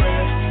in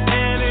prayer,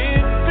 and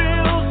it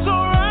feels so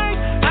right.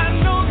 I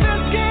know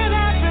this can't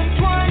happen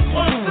twice.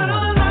 Once in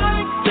a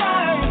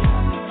lifetime,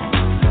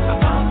 I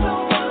found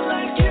someone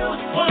like you.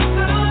 Once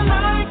in a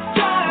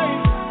lifetime,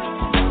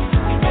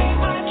 you made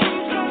my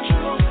dreams come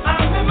true.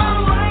 I'm in my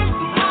right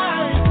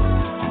mind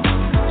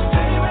to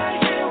stay right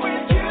here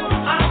with you.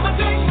 I'ma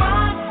take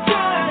my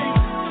time.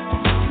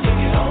 It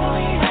can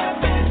only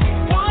happen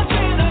once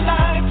in a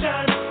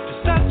lifetime.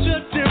 It's such a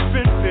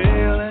different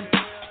feeling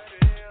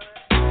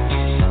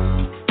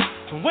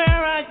from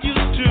where I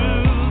used to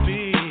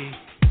be.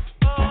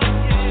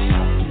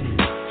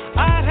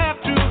 I'd have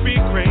to be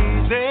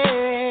crazy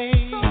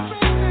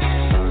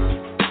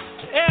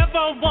to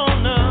ever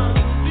wanna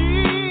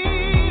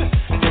leave.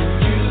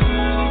 You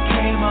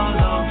came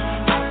along,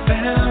 I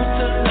felt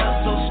a love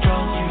so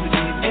strong. You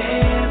did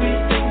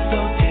everything so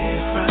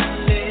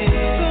differently,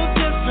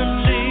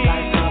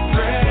 like a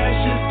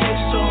precious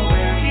gift so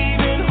rare.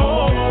 Even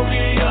hold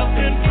me up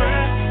in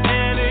prayer,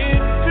 and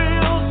it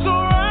feels so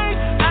right.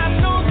 I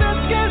know this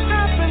can't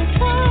happen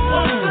twice.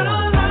 Once in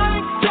a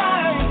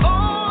lifetime,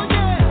 oh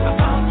yeah, I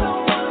found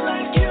someone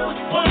like you.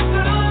 Once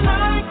in a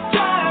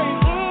lifetime,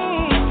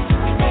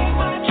 you made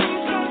my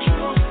dreams come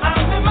true.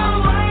 I'm in my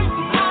right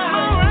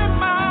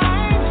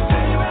mind to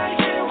stay right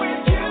here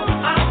with you.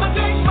 I'ma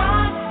take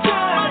my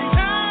time.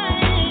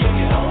 It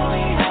can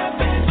only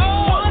happen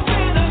once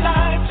in a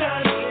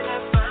lifetime.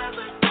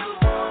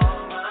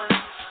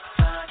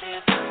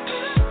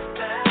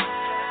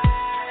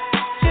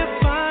 You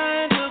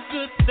find a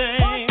good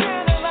thing. Once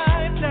in a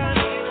lifetime.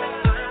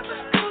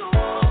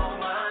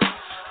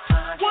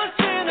 Once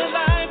in a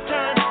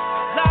lifetime.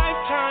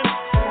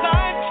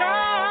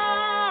 Lifetime.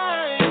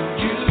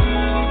 You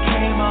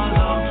came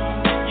along.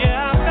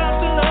 Yeah, I felt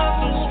the love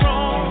so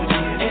strong. You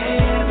did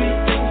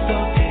everything so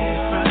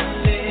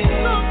differently,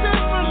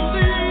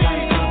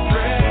 like a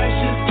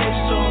precious gift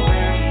so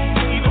rare.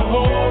 Even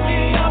hold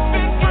me up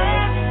in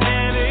prayer,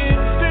 and it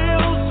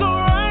feels so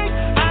right.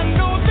 I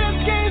know this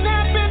can't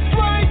happen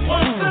twice.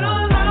 Once in a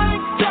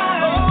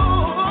lifetime,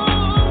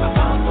 I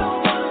found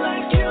someone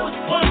like you.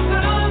 Once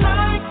in a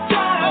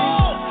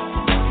lifetime,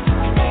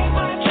 you made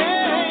my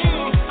dreams come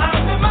true.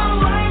 I'm in my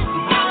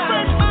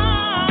right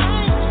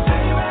mind to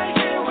stay right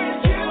here with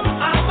you.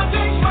 I'ma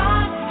take my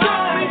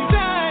time.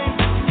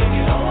 It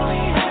can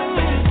only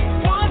happen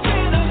once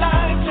in a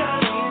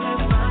lifetime.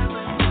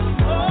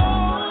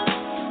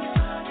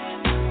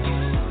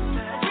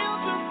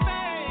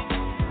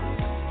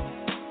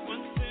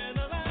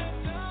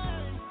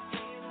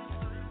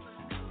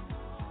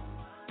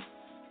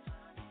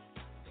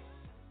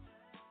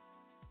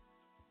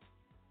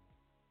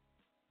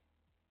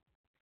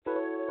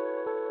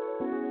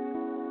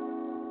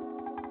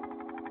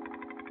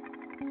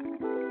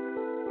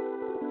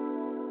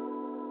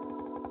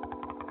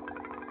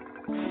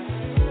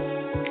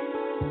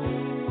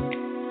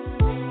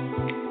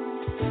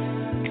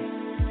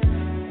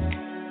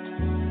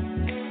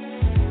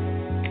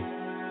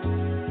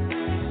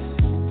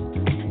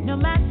 No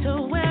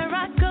matter where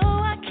I go,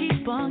 I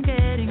keep on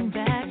getting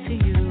back to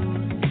you.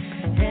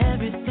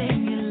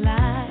 Everything you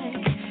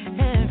like,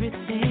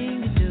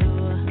 everything you do.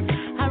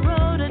 I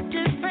wrote a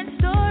different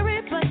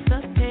story, but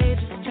the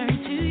pages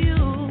turned to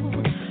you.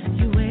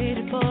 You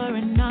waited for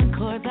an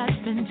encore that's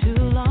been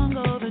too long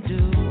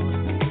overdue.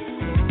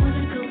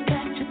 Wanna go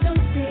back to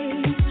those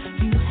days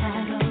you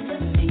had all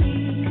of me.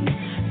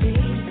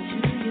 Faded to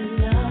your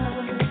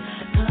love,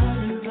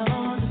 color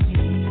all of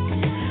me.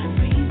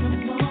 Free from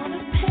all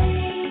the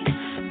pain,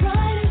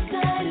 brighter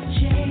side of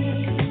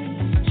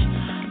change.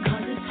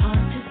 'Cause it's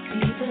hard to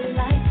see the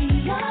light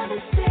beyond the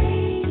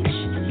stage.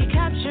 You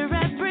capture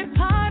every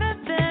part of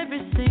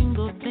every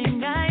single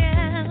thing I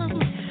am.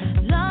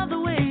 Love the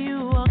way you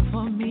walk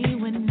for me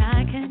when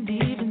I can't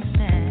even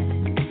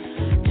stand.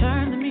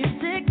 Turn the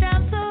music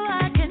down so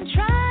I can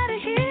try to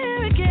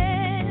hear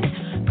again.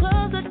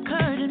 Close the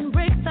curtain,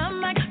 break the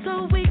mic so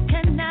we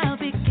can now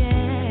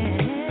begin.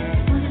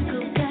 Wanna go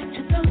back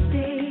to those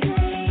days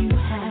you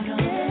had all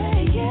of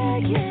me.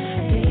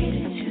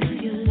 Faded to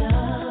your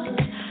love,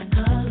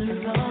 color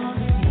all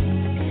of me.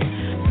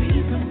 Free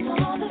from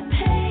all the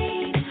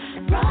pain,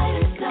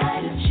 brighter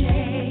side of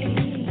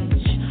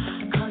change.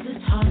 'Cause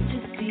it's hard to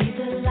see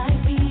the light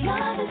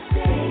beyond the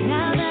stage.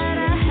 Now that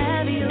I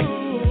have you,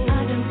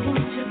 I don't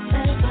want to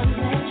ever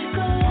let you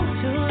go.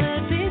 To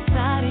live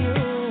beside you,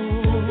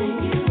 losing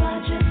you I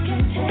just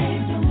can't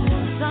take no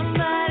more.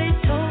 Somebody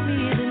told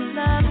me that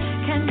love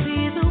can be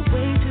the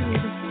way to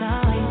the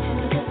stars.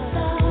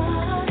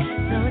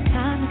 So it's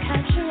time to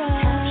capture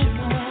us.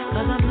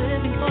 'Cause I'm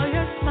living for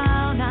your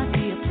smile, not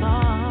the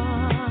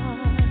applause.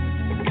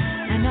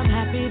 And I'm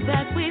happy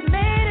that we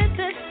made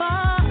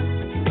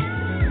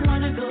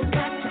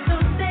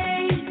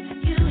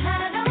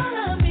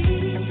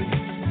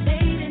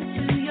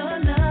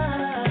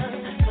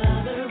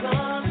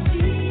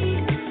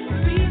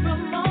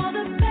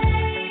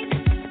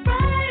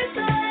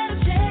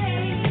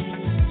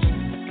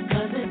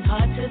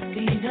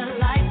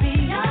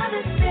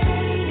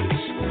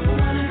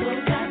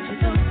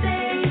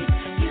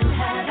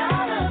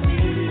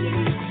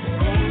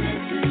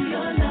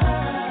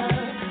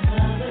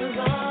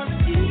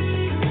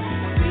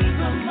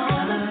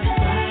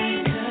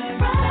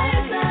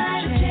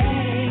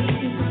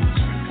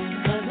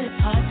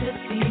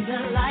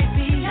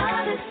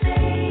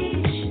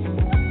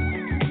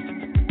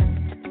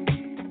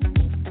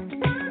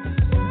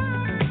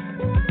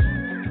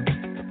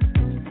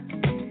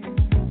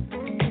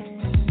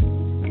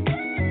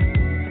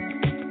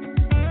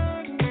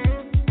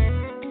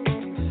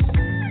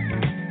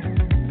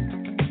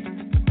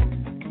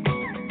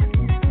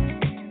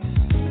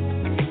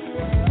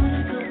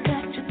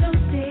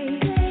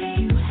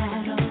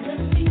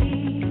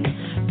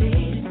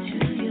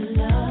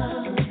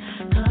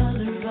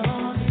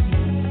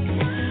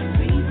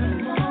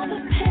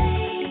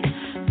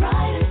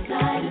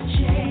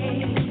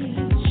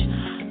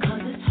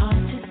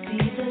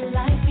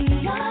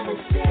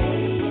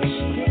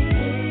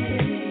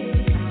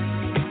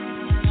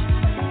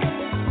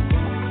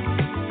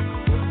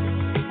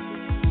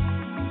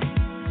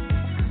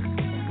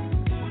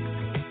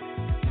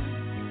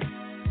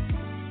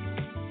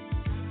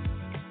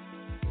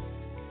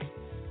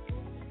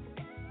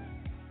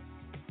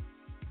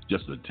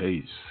Just a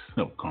taste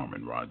of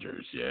Carmen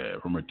Rogers, yeah,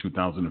 from her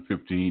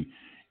 2015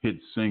 hit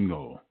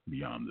single,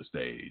 Beyond the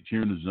Stage,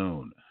 here in the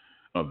zone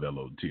of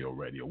LOTL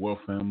Radio. Well,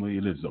 family,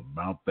 it is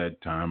about that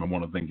time. I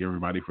want to thank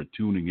everybody for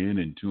tuning in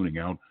and tuning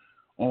out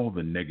all the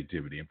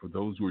negativity. And for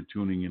those who are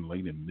tuning in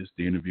late and missed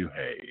the interview,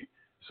 hey,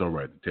 it's all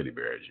right. The Teddy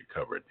Bear has you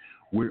covered.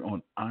 We're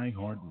on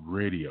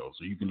iHeartRadio,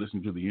 so you can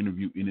listen to the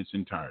interview in its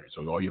entirety.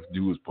 So all you have to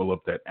do is pull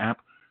up that app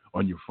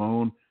on your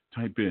phone,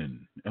 type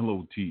in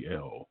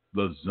LOTL,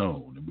 The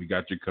Zone, and we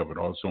got you covered.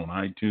 Also on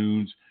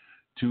iTunes,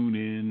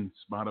 TuneIn,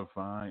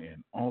 Spotify,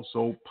 and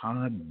also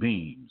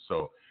Podbean.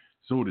 So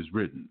it is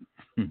written,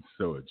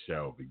 so it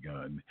shall be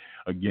done.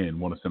 Again,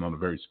 want to send on a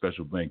very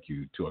special thank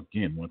you to,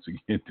 once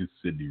again, to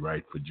Sydney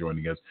Wright for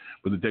joining us.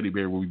 But the Teddy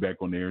Bear will be back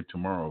on the air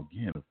tomorrow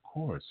again, of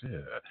course,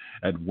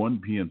 at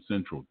 1 p.m.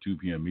 Central, 2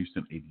 p.m.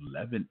 Eastern,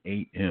 11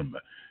 a.m.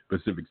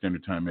 Pacific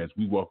Standard Time, as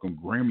we welcome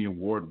Grammy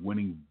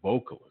Award-winning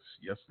vocalist,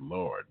 yes,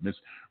 Lord, Miss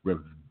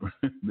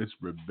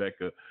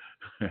Rebecca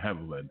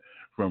Haviland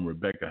from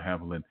Rebecca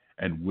Haviland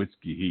and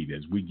Whiskey Heat,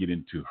 as we get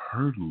into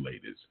her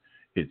latest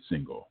hit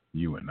single,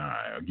 You and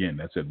I. Again,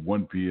 that's at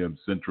 1 p.m.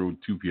 Central,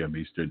 2 p.m.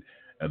 Eastern,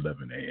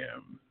 11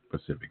 a.m.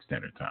 Pacific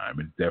Standard Time.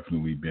 It's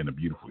definitely been a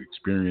beautiful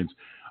experience.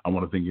 I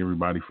want to thank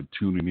everybody for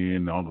tuning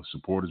in, all the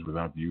supporters.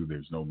 Without you,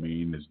 there's no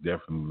me. There's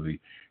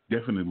definitely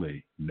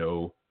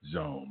no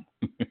zone.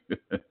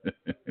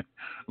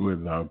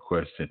 Without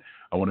question.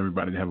 I want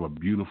everybody to have a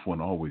beautiful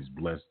and always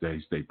blessed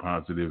day. Stay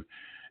positive.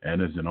 And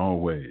as in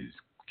always,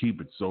 keep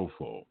it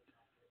soulful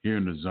here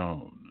in the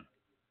zone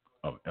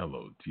of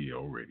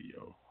LOTL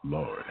Radio.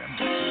 Lord have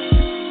mercy.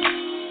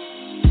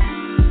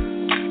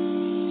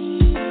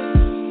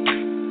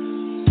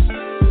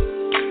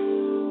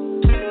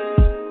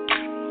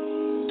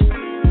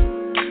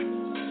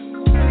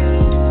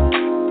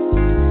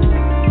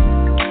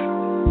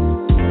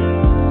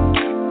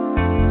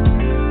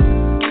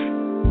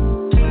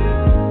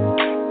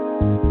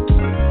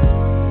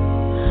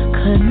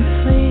 Couldn't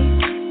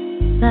sleep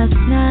last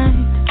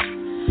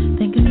night,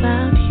 thinking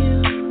about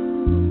you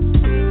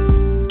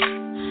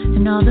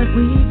and all that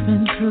we've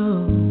been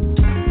through.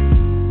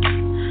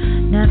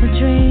 Never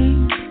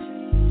dreamed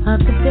of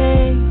the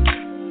day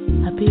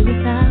I'd be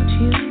without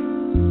you.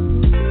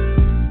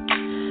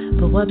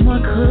 But what more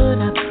could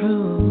I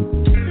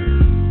prove?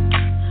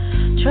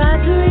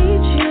 Tried to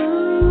reach you,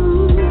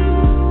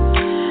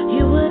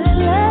 you wouldn't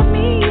let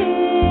me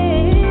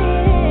in.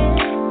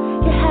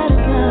 You had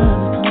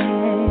another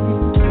plan.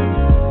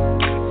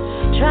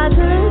 Tried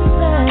to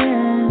listen,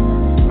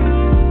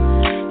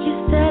 you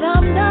said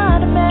I'm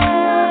not a man,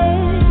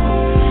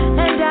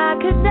 and I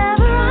could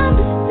never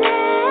understand.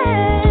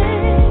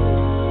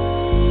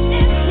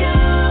 If you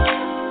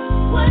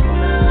would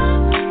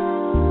look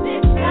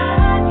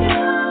beside you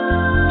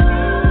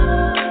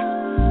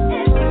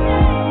and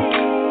say,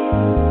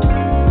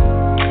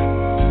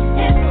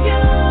 if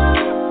you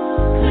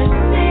could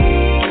see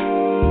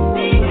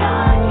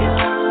beyond you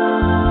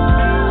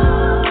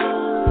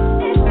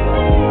and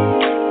say,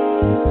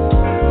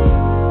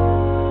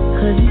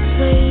 couldn't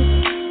sleep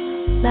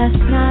last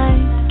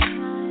night,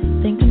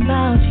 thinking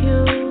about you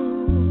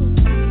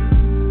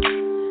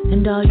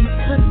and all you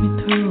took me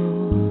through.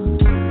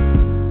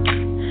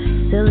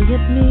 Silly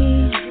of me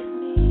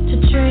to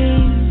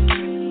dream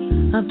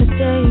of the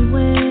day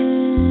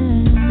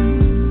when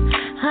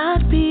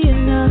I'd be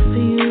enough for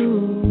you.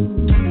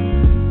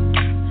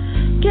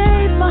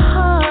 Gave my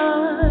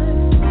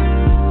heart,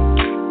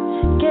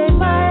 gave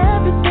my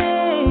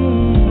everything.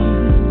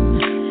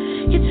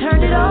 You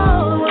turned it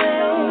all away.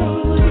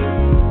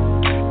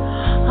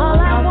 All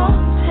I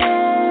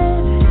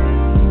wanted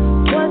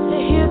was to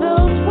hear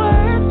those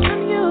words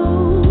from you,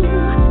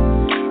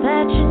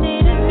 that you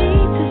needed me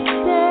to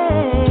stay.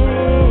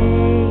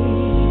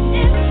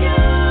 If you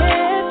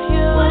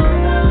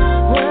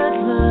would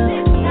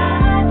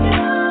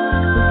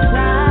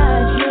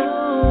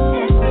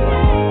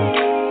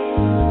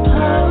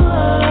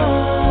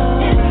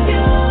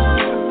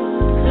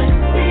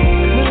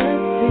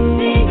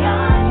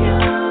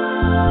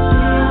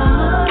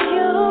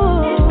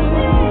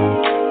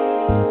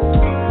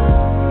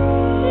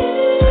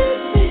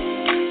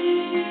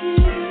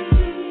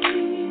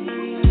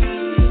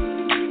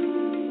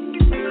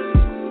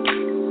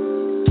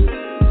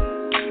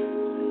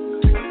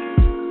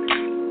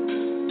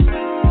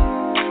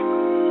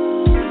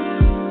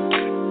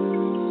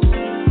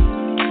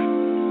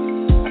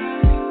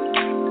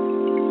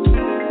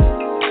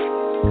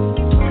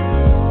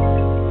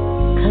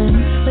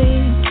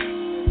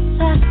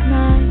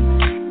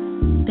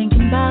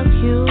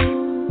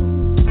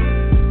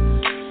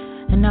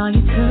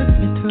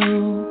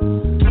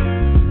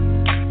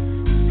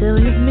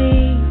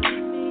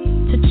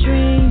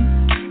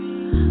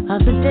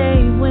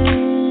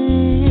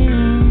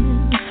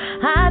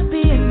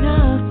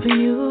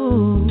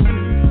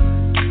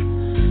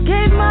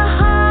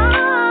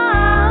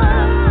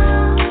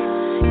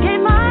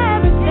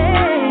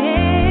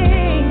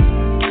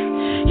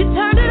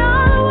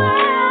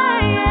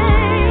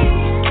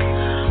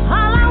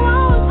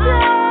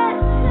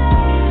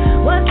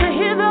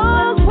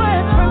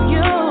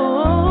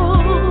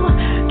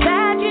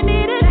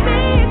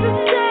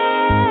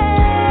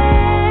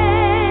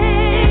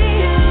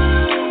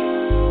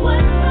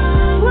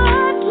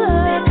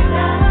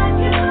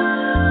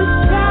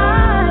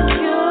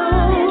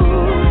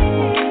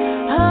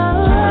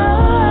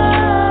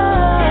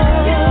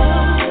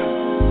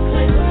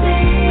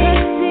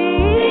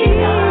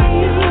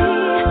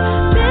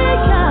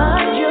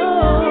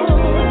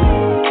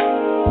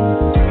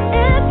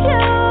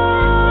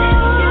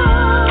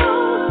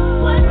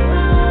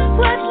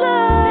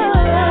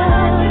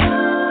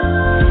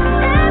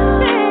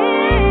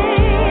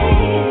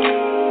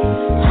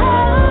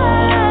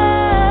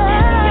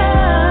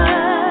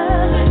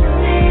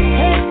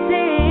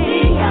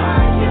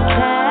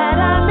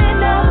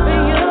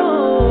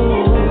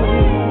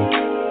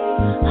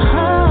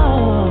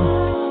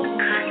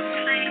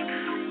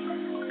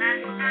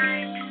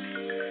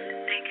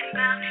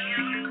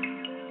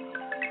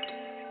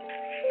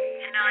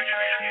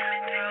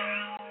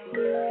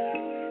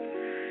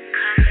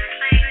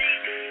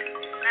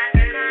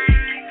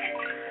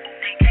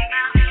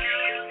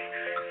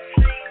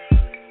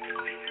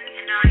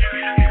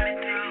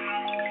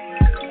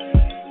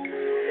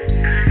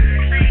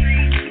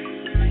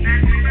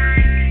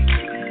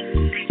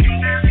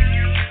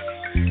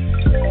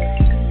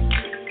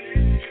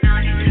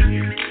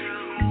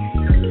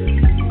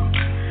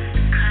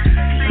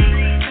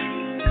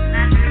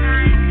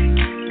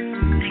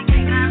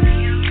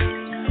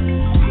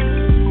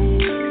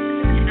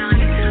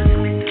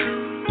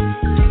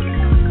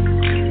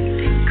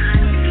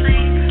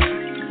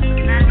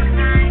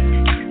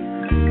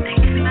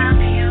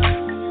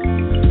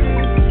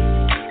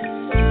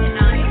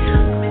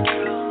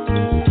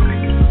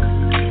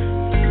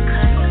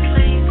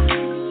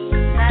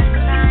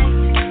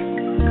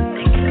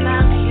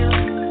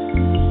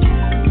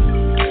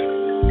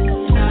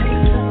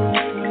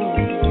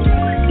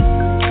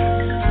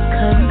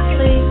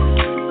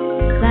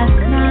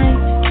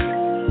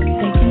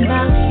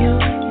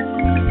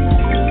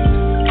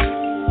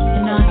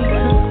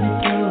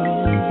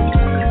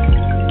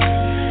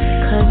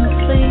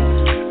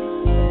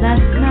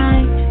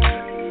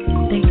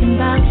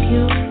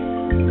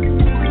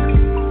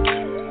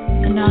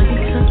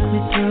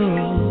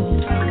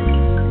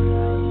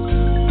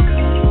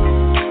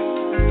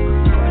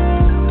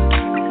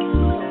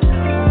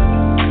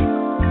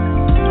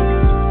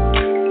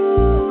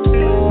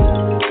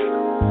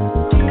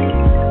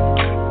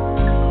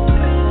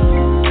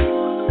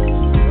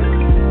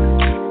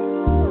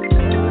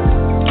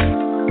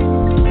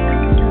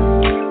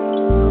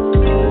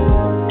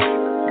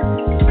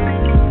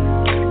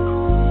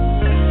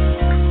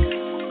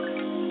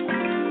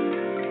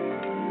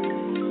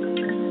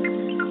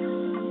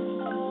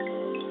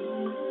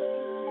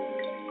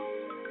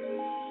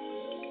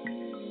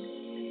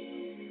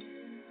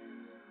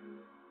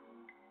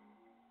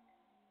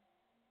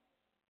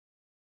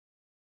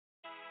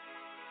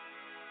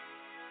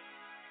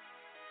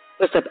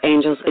What's up,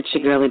 angels? It's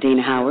your girl, Adine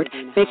Howard.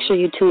 Make sure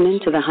you tune in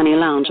to the Honey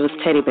Lounge with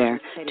Teddy Bear,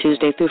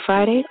 Tuesday through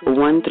Friday,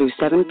 1 through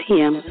 7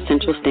 p.m.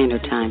 Central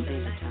Standard Time.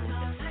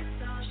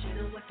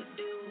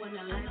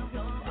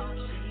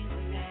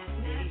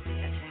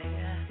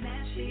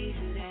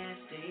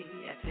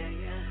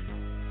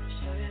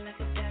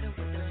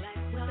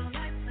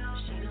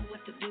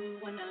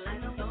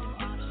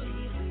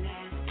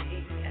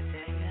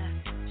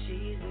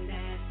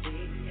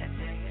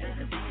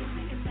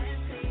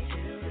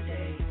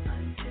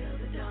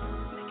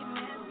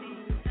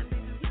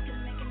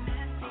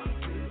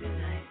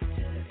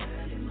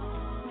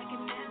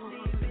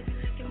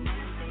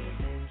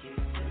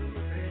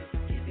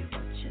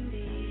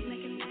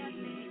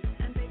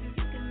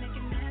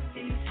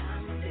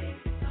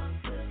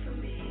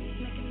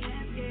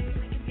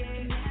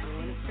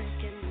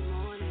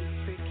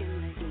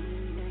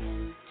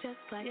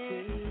 Like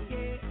me.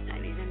 I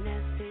need a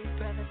nasty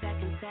brother that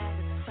can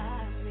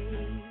satisfy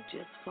me,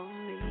 just for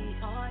me.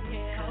 Oh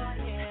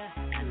yeah.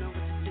 I know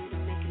what to do to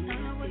make it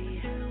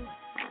nasty.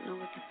 I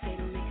know what to say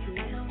to make it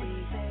nasty.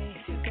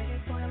 If you get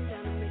it, boy, I'm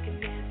down to make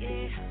it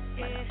nasty.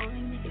 But I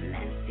only make it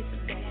nasty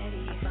for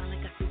daddy. I finally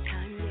got some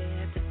time,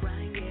 yeah, to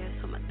grind, yeah.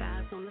 So my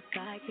thighs on the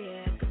side,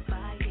 yeah.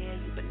 Goodbye, yeah.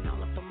 You've been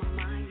all up on my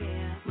mind,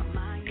 yeah. My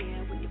mind,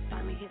 yeah. When you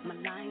finally hit my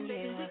line,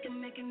 yeah. We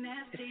can make it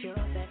nasty. If you're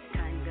that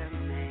kind of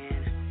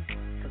man.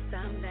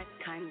 I'm that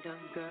kind of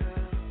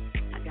girl.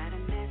 I got a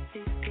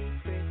nasty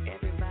secret.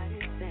 Everybody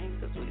sings,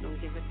 'cause we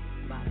don't give a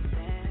about a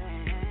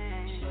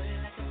thing. Shorty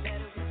like a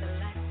better with the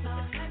lights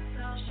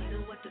off. She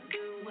know what to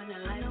do when the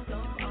lights go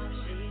off.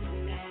 She's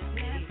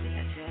nasty,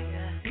 I tell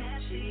ya.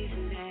 She's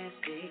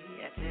nasty,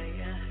 I tell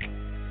ya.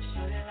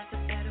 Shorty like a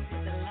better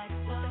with the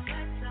lights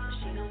off.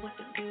 She know what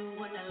to do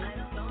when the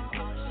lights go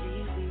off.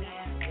 She's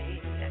nasty,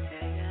 I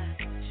tell ya.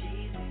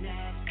 She's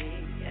nasty,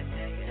 I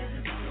tell ya.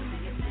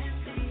 Make it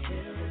nasty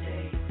till the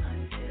day.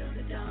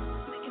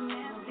 Make it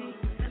nasty,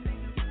 and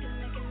baby, we can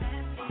make it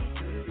nasty all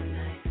through the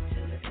night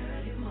till the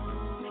early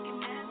morning. Make it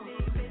nasty,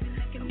 baby,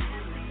 make it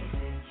nasty.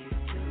 Take you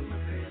to my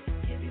crib,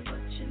 give you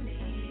what you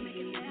need. Make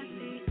it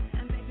nasty,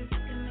 and baby, we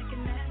can make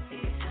it nasty.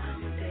 Any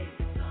time of day,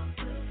 it's all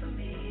good for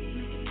me.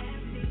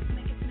 Make it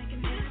nasty, make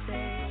it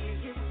nasty.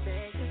 You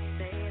say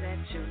that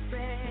you're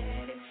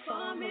ready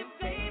for me,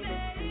 baby.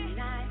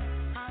 Tonight,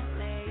 I'll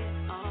lay it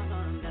all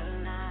on the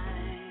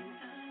line.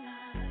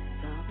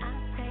 So I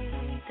say,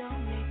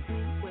 don't make me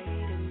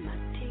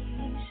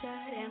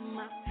and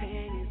my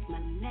panties, my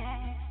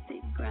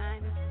nasty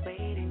grind is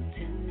waiting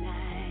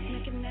tonight.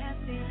 Make it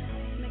nasty,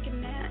 make it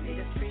nasty. I need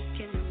a freak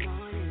in the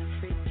morning, a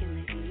freak in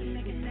the evening.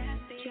 Make it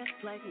nasty,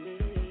 just like me.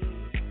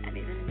 I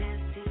need a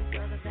nasty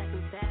brother that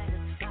can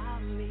satisfy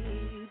me,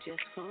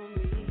 just for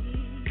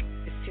me.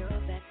 If you're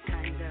that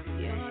kind of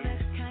man, you're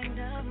that kind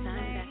of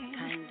man.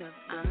 I'm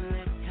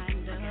that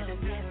kind of. I got a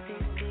nasty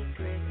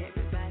secret,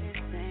 everybody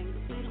sings.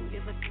 We don't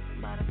give a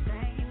about a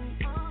thing.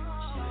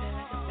 Shooting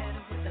like a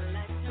better with the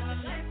lights.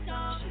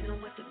 She know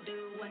what to do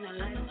when the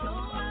lights go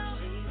off.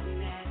 She's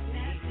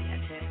nasty, I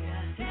tell ya.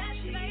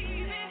 She's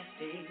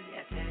nasty,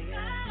 I tell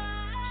ya.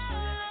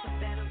 Shorty like a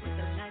better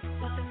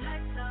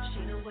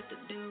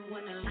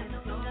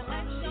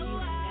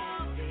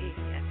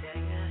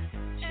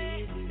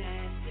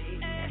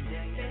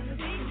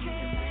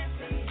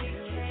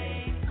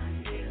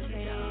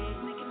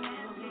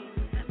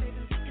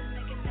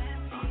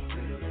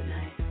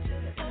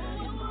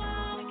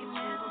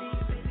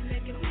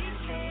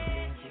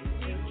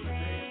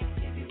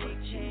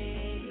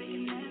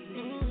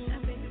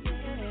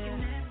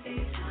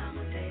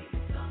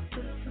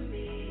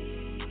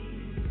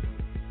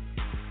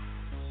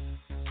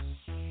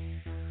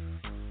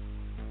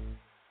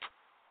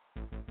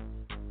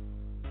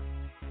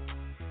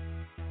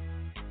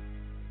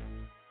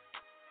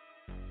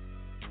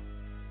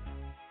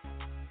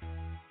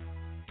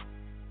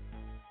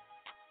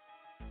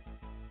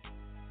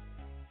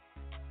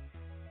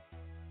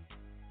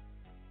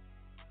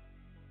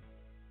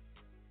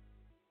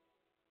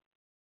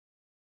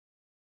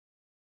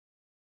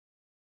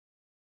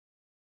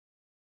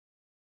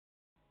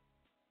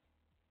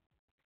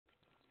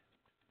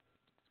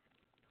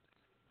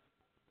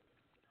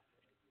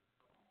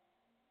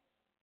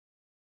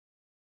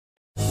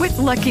With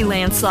Lucky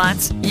Land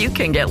Slots, you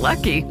can get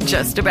lucky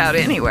just about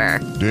anywhere.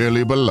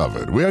 Dearly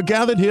beloved, we are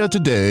gathered here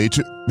today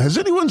to... Has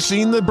anyone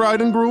seen the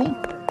bride and groom?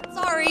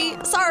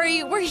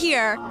 Sorry, we're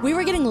here. We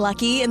were getting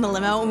lucky in the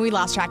limo and we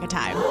lost track of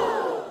time.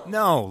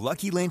 No,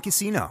 Lucky Land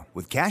Casino,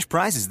 with cash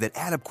prizes that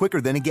add up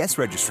quicker than a guest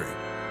registry.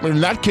 In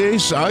that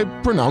case, I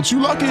pronounce you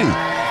lucky.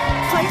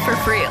 Play for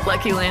free at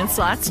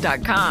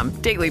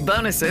LuckyLandSlots.com. Daily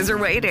bonuses are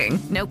waiting.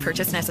 No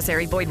purchase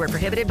necessary. Void where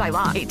prohibited by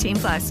law.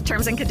 18+.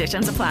 Terms and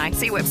conditions apply.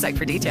 See website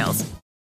for details.